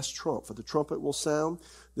 at the last trump. For the trumpet will sound.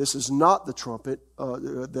 This is not the trumpet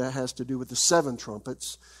that has to do with the 7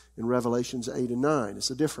 trumpets in Revelations 8 and 9.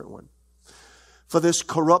 It's a different one. For this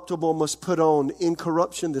corruptible must put on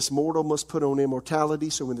incorruption, this mortal must put on immortality.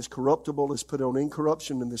 So when this corruptible is put on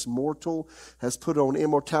incorruption and this mortal has put on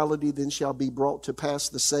immortality, then shall be brought to pass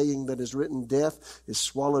the saying that is written, death is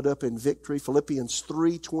swallowed up in victory. Philippians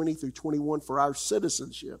 3:20 through 21, for our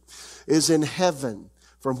citizenship is in heaven,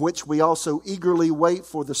 from which we also eagerly wait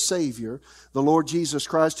for the Savior, the Lord Jesus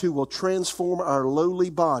Christ, who will transform our lowly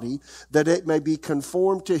body, that it may be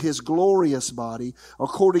conformed to His glorious body,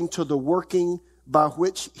 according to the working by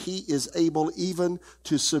which He is able even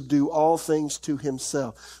to subdue all things to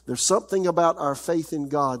Himself. There's something about our faith in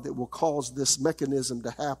God that will cause this mechanism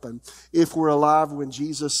to happen if we're alive when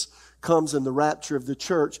Jesus comes in the rapture of the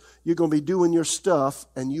church. You're going to be doing your stuff,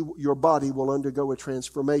 and your body will undergo a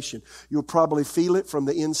transformation. You'll probably feel it from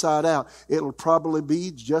the inside out. It'll probably be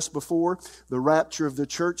just before the rapture of the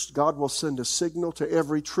church. God will send a signal to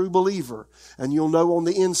every true believer, and you'll know on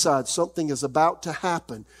the inside something is about to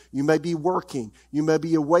happen. You may be working. You may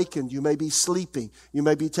be awakened. You may be sleeping. You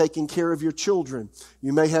may be taking care of your children.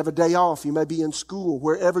 You may have a day off. You may be in school.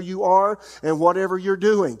 Wherever you are and whatever you're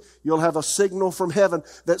doing, you'll have a signal from heaven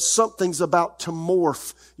that something's about to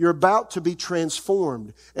morph. You're about to be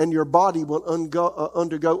transformed, and your body will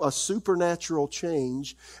undergo a supernatural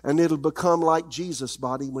change, and it'll become like Jesus'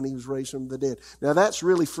 body when He was raised from the dead. Now that's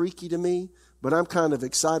really freaky to me, but I'm kind of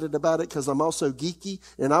excited about it because I'm also geeky,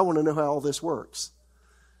 and I want to know how all this works.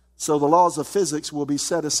 So the laws of physics will be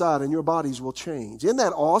set aside, and your bodies will change. Isn't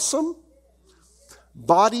that awesome?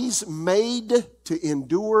 Bodies made to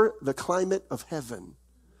endure the climate of heaven.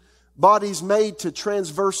 Bodies made to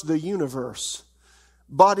transverse the universe.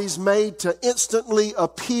 Bodies made to instantly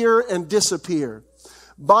appear and disappear.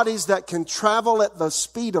 Bodies that can travel at the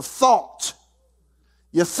speed of thought.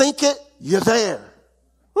 You think it, you're there.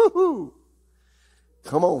 Woo-hoo.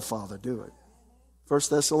 Come on, Father, do it. 1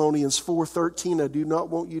 Thessalonians 4:13, I do not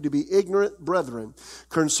want you to be ignorant, brethren,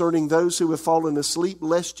 concerning those who have fallen asleep,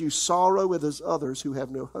 lest you sorrow with as others who have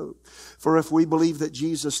no hope. For if we believe that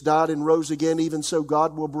Jesus died and rose again, even so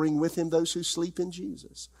God will bring with Him those who sleep in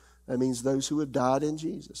Jesus. That means those who have died in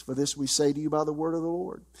Jesus. For this we say to you by the word of the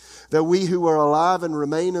Lord, that we who are alive and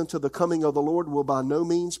remain until the coming of the Lord will by no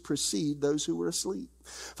means precede those who were asleep.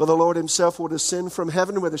 For the Lord Himself will descend from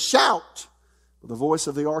heaven with a shout, with the voice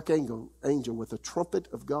of the archangel, with the trumpet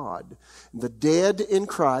of God. And the dead in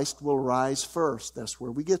Christ will rise first. That's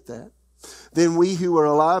where we get that. Then we who are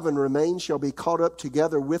alive and remain shall be caught up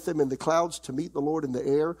together with them in the clouds to meet the Lord in the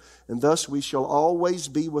air. And thus we shall always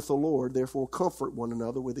be with the Lord. Therefore comfort one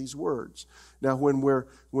another with these words. Now when we're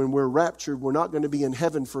raptured, we're not going to be in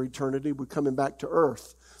heaven for eternity. We're coming back to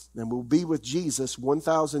earth. And we'll be with Jesus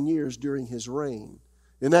 1,000 years during His reign.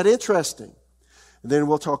 Isn't that interesting? And then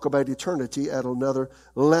we'll talk about eternity at another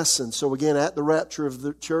lesson. So again, at the rapture of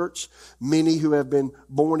the church, many who have been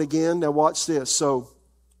born again. Now watch this. So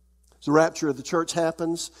the rapture of the church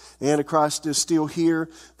happens. The Antichrist is still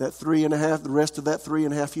here. The rest of that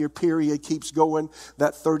 3.5 year period keeps going.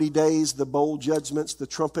 That 30 days, the bowl judgments, the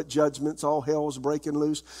trumpet judgments, all hell's breaking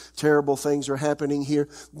loose. Terrible things are happening here.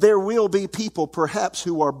 There will be people perhaps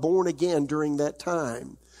who are born again during that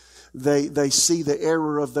time. They see the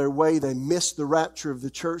error of their way. They miss the rapture of the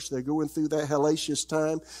church. They're going through that hellacious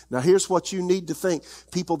time. Now here's what you need to think.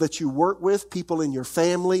 People that you work with, people in your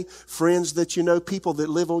family, friends that you know, people that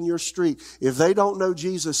live on your street. If they don't know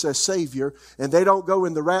Jesus as Savior and they don't go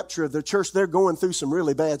in the rapture of the church, they're going through some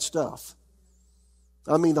really bad stuff.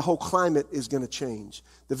 I mean, the whole climate is going to change.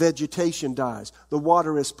 The vegetation dies. The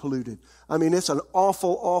water is polluted. I mean, it's an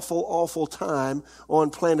awful, awful, awful time on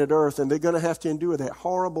planet Earth, and they're going to have to endure that.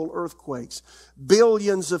 Horrible earthquakes.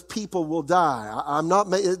 Billions of people will die. I'm not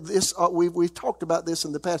this. We've talked about this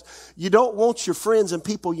in the past. You don't want your friends and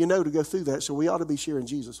people you know to go through that, so we ought to be sharing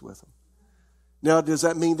Jesus with them. Now, does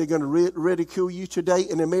that mean they're going to ridicule you today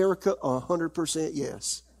in America? 100%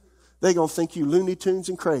 yes. They're going to think you Looney Tunes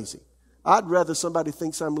and crazy. I'd rather somebody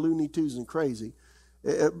thinks I'm Looney Tunes and crazy,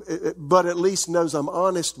 but at least knows I'm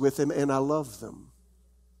honest with them and I love them.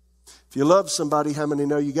 If you love somebody, how many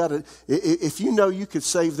know you got to? If you know you could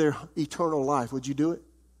save their eternal life, would you do it?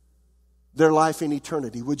 Their life in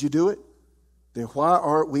eternity, would you do it? Then why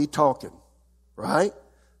aren't we talking? Right?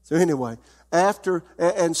 So anyway, during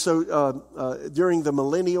the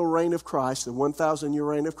millennial reign of Christ, the 1,000-year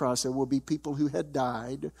reign of Christ, there will be people who had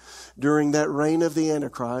died during that reign of the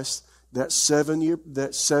Antichrist, the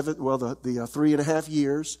 3.5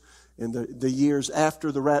 years, and the years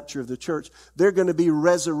after the rapture of the church. They're going to be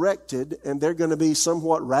resurrected, and they're going to be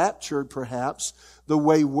somewhat raptured, perhaps, the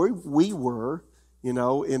way we were,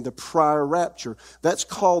 in the prior rapture. That's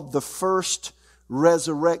called the first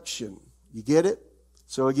resurrection. You get it?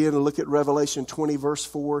 So again, look at Revelation 20, verse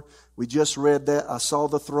 4. We just read that. I saw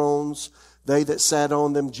the thrones. They that sat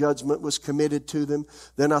on them, judgment was committed to them.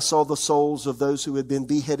 Then I saw the souls of those who had been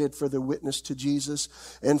beheaded for their witness to Jesus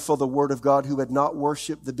and for the word of God, who had not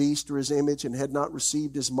worshipped the beast or his image and had not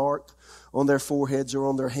received his mark on their foreheads or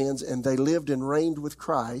on their hands. And they lived and reigned with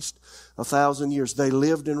Christ 1,000 years. They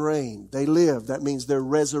lived and reigned. They lived. That means they're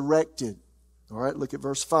resurrected. All right, look at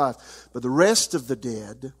verse 5. But the rest of the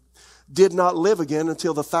dead did not live again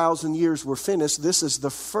until the 1,000 years were finished. This is the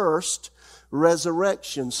first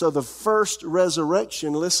resurrection. So the first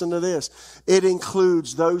resurrection, listen to this, it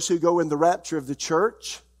includes those who go in the rapture of the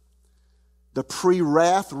church, the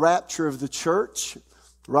pre-wrath rapture of the church,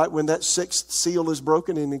 right when that sixth seal is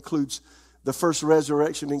broken. It includes the first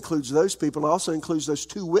resurrection, includes those people. It also includes those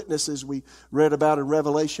two witnesses we read about in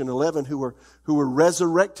Revelation 11 who were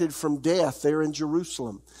resurrected from death there in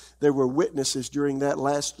Jerusalem. There were witnesses during that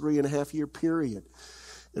last 3.5 year period.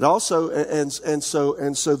 It also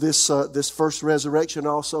so this first resurrection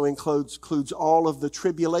also includes all of the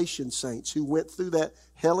tribulation saints who went through that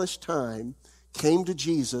hellish time, came to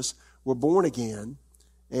Jesus, were born again,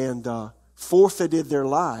 and forfeited their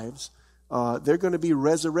lives. They're going to be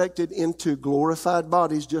resurrected into glorified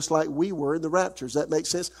bodies just like we were in the raptures. That makes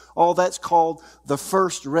sense? All that's called the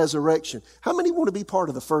first resurrection. How many want to be part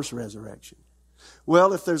of the first resurrection?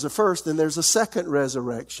 Well, if there's a first, then there's a second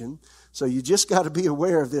resurrection. So you just got to be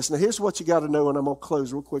aware of this. Now, here's what you got to know, and I'm going to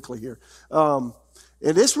close real quickly here. And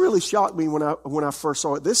this really shocked me when I first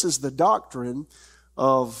saw it. This is the doctrine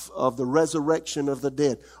of the resurrection of the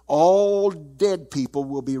dead. All dead people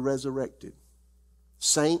will be resurrected,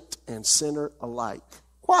 saint and sinner alike.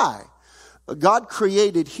 Why? God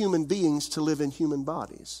created human beings to live in human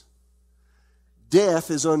bodies.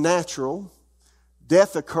 Death is unnatural.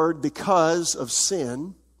 Death occurred because of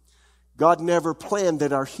sin. God never planned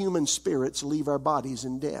that our human spirits leave our bodies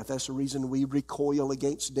in death. That's the reason we recoil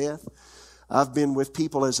against death. I've been with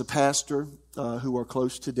people as a pastor who are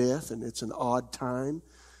close to death, and it's an odd time.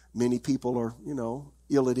 Many people are,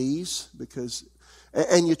 ill at ease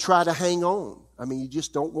and you try to hang on. I mean, you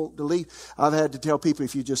just don't want to leave. I've had to tell people,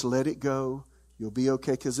 if you just let it go, you'll be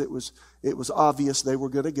okay, because it was obvious they were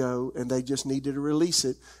going to go and they just needed to release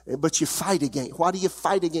it. But you fight against. Why do you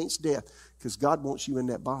fight against death? Because God wants you in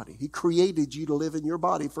that body. He created you to live in your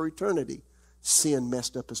body for eternity. Sin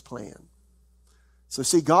messed up his plan. So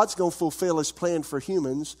see, God's going to fulfill his plan for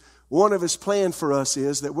humans. One of his plans for us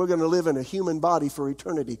is that we're going to live in a human body for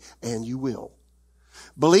eternity, and you will.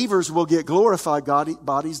 Believers will get glorified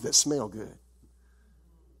bodies that smell good.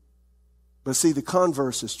 But see, the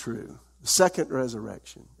converse is true. The second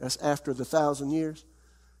resurrection, that's after the 1,000 years.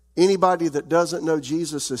 Anybody that doesn't know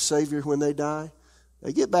Jesus as Savior when they die,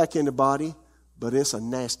 they get back in the body, but it's a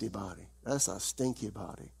nasty body. That's a stinky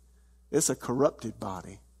body. It's a corrupted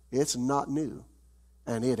body. It's not new,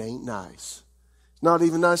 and it ain't nice. It's not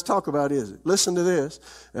even nice to talk about, is it? Listen to this,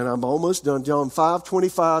 and I'm almost done. John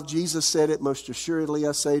 5:25, Jesus said it, most assuredly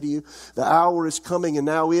I say to you, the hour is coming and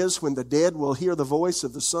now is when the dead will hear the voice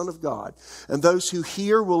of the Son of God, and those who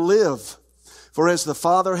hear will live. For as the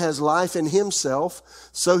Father has life in himself,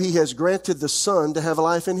 so he has granted the Son to have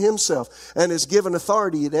life in himself, and has given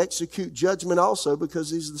authority to execute judgment also,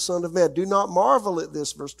 because he's the Son of Man. Do not marvel at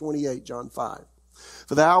this, verse 28, John 5.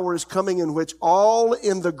 For the hour is coming in which all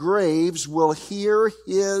in the graves will hear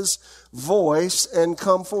his voice and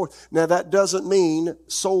come forth. Now that doesn't mean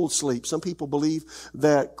soul sleep. Some people believe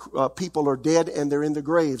that people are dead and they're in the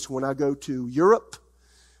graves. When I go to Europe,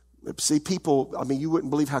 see people, you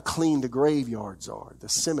wouldn't believe how clean the graveyards are, the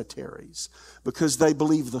cemeteries, because they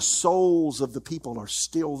believe the souls of the people are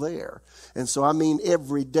still there. And so,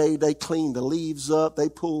 every day they clean the leaves up, they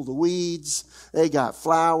pull the weeds, they got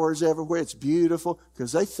flowers everywhere. It's beautiful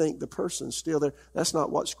because they think the person's still there. That's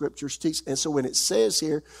not what scriptures teach. And so when it says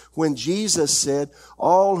here, when Jesus said,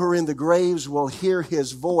 all who are in the graves will hear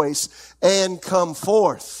his voice and come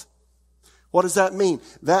forth. What does that mean?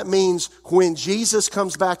 That means when Jesus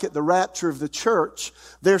comes back at the rapture of the church,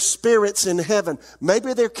 their spirits in heaven,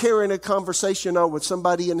 maybe they're carrying a conversation on with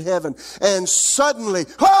somebody in heaven, and suddenly,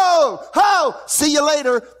 ho, see you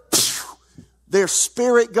later, Their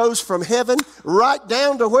spirit goes from heaven right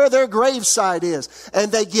down to where their gravesite is.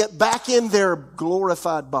 And they get back in their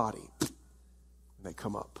glorified body. And they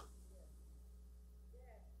come up.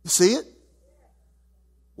 You see it?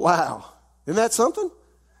 Wow. Isn't that something?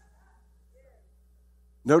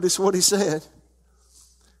 Notice what he said.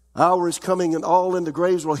 Hour is coming and all in the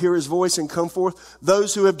graves will hear his voice and come forth.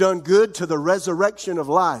 Those who have done good to the resurrection of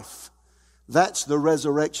life. That's the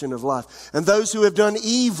resurrection of life. And those who have done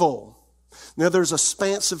evil. Now there's a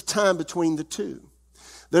span of time between the two.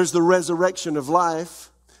 There's the resurrection of life.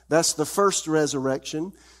 That's the first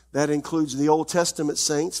resurrection. That includes the Old Testament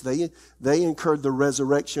saints. They incurred the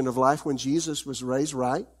resurrection of life when Jesus was raised,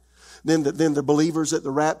 right? Then the believers at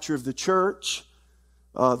the rapture of the church.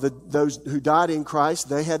 Those who died in Christ,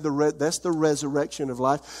 they had that's the resurrection of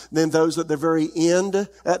life. Then those at the very end,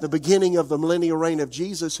 at the beginning of the millennial reign of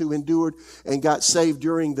Jesus, who endured and got saved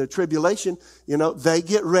during the tribulation, they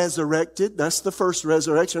get resurrected. That's the first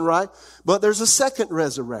resurrection, right? But there's a second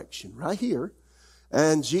resurrection right here.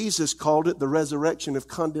 And Jesus called it the resurrection of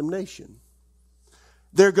condemnation.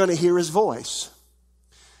 They're going to hear his voice.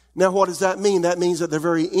 Now, what does that mean? That means at the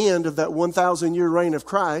very end of that 1,000-year reign of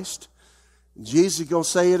Christ, Jesus is going to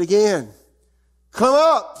say it again. Come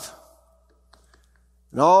up!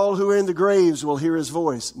 And all who are in the graves will hear his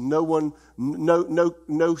voice. No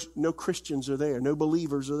Christians are there. No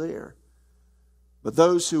believers are there. But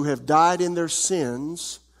those who have died in their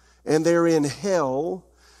sins and they're in hell,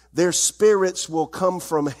 their spirits will come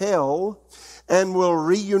from hell and will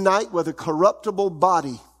reunite with a corruptible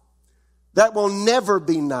body. That will never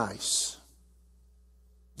be nice.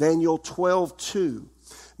 Daniel 12:2.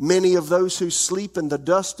 Many of those who sleep in the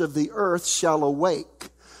dust of the earth shall awake,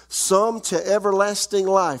 some to everlasting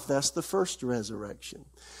life. That's the first resurrection.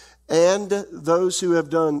 And those who have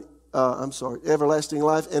done, everlasting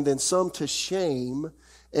life, and then some to shame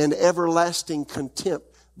and everlasting contempt.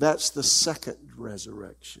 That's the second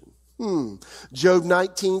resurrection. Job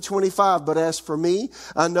 19:25. But as for me,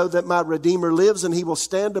 I know that my Redeemer lives, and he will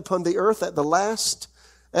stand upon the earth at the last.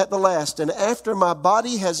 And after my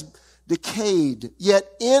body has decayed,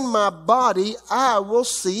 yet in my body I will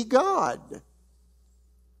see God.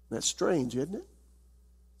 That's strange, isn't it?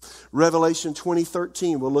 Revelation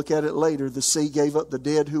 20:13. We'll look at it later. The sea gave up the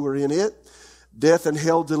dead who were in it. Death and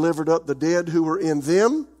hell delivered up the dead who were in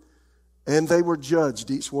them. And they were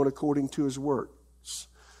judged, each one according to his works.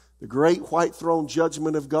 The great white throne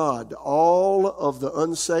judgment of God. All of the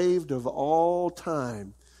unsaved of all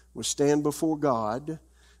time will stand before God.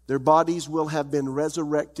 Their bodies will have been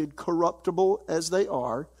resurrected, corruptible as they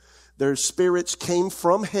are. Their spirits came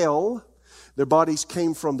from hell. Their bodies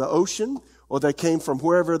came from the ocean, or they came from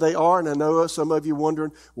wherever they are. And I know some of you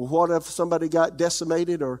wondering, well, what if somebody got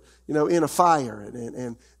decimated or, in a fire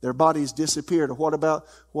and their bodies disappeared? Or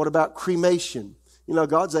what about cremation?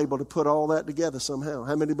 God's able to put all that together somehow.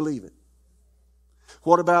 How many believe it?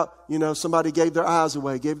 What about, somebody gave their eyes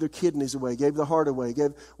away, gave their kidneys away, gave their heart away,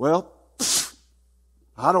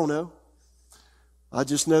 I don't know. I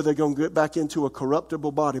just know they're going to get back into a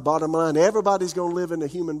corruptible body. Bottom line, everybody's going to live in a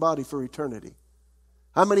human body for eternity.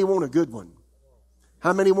 How many want a good one?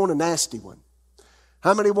 How many want a nasty one?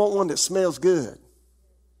 How many want one that smells good?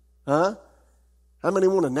 Huh? How many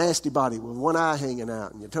want a nasty body with one eye hanging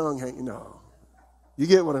out and your tongue hanging? No. You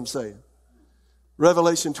get what I'm saying.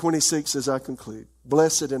 Revelation 26 as I conclude.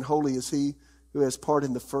 Blessed and holy is he who has part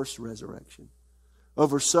in the first resurrection.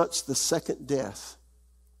 Over such the second death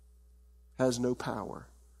has no power.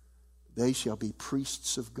 They shall be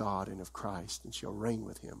priests of God and of Christ and shall reign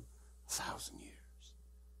with him 1,000 years.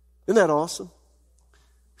 Isn't that awesome?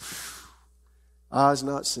 Eyes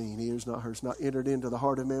not seen, ears not heard, not entered into the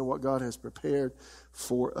heart of man what God has prepared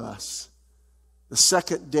for us. The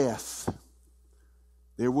second death.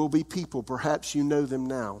 There will be people, perhaps you know them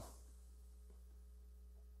now.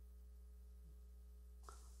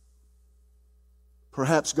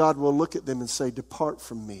 Perhaps God will look at them and say, depart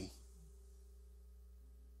from me,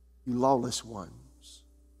 you lawless ones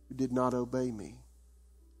who did not obey me,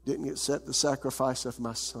 didn't accept the sacrifice of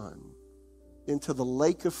my son, into the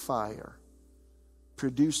lake of fire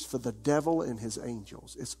produced for the devil and his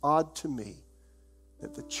angels. It's odd to me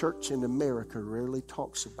that the church in America rarely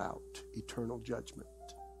talks about eternal judgment.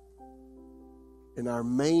 And our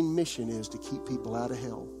main mission is to keep people out of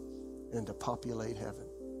hell and to populate heaven.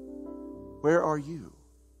 Where are you?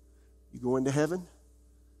 You going to heaven?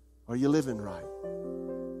 Are you living right?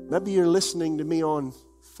 Maybe you're listening to me on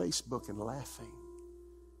Facebook and laughing.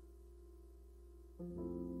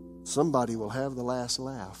 Somebody will have the last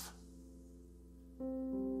laugh.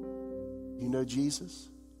 You know Jesus?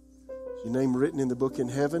 Is your name written in the book in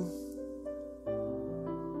heaven?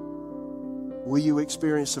 Will you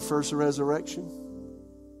experience the first resurrection?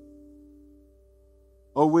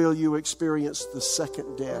 Or will you experience the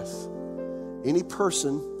second death? Any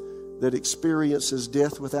person that experiences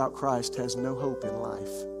death without Christ has no hope in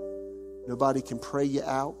life. Nobody can pray you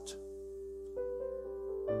out.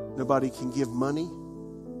 Nobody can give money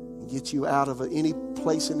and get you out of any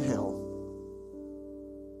place in hell.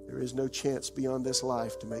 There is no chance beyond this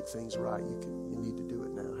life to make things right. You need to do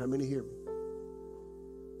it now. How many hear me?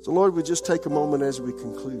 So Lord, we just take a moment as we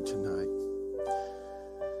conclude tonight.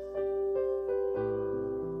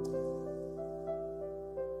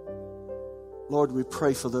 Lord, we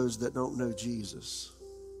pray for those that don't know Jesus.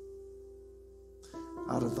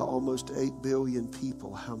 Out of the almost 8 billion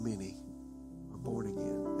people, how many are born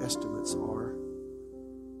again? Estimates are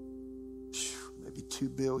maybe 2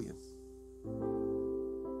 billion.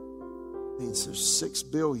 Means there's 6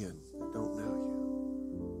 billion that don't know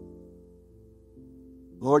you.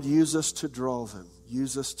 Lord, use us to draw them.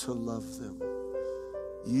 Use us to love them.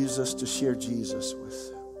 Use us to share Jesus with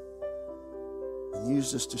them. And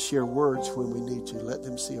use us to share words when we need to. Let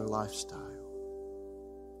them see our lifestyle.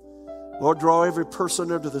 Lord, draw every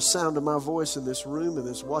person under the sound of my voice in this room and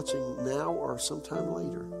that's watching now or sometime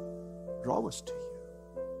later. Draw us to you.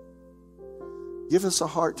 Give us a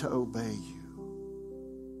heart to obey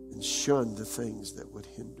you and shun the things that would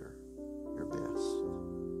hinder your best.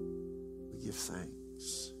 We give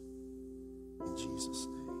thanks in Jesus'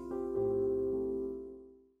 name.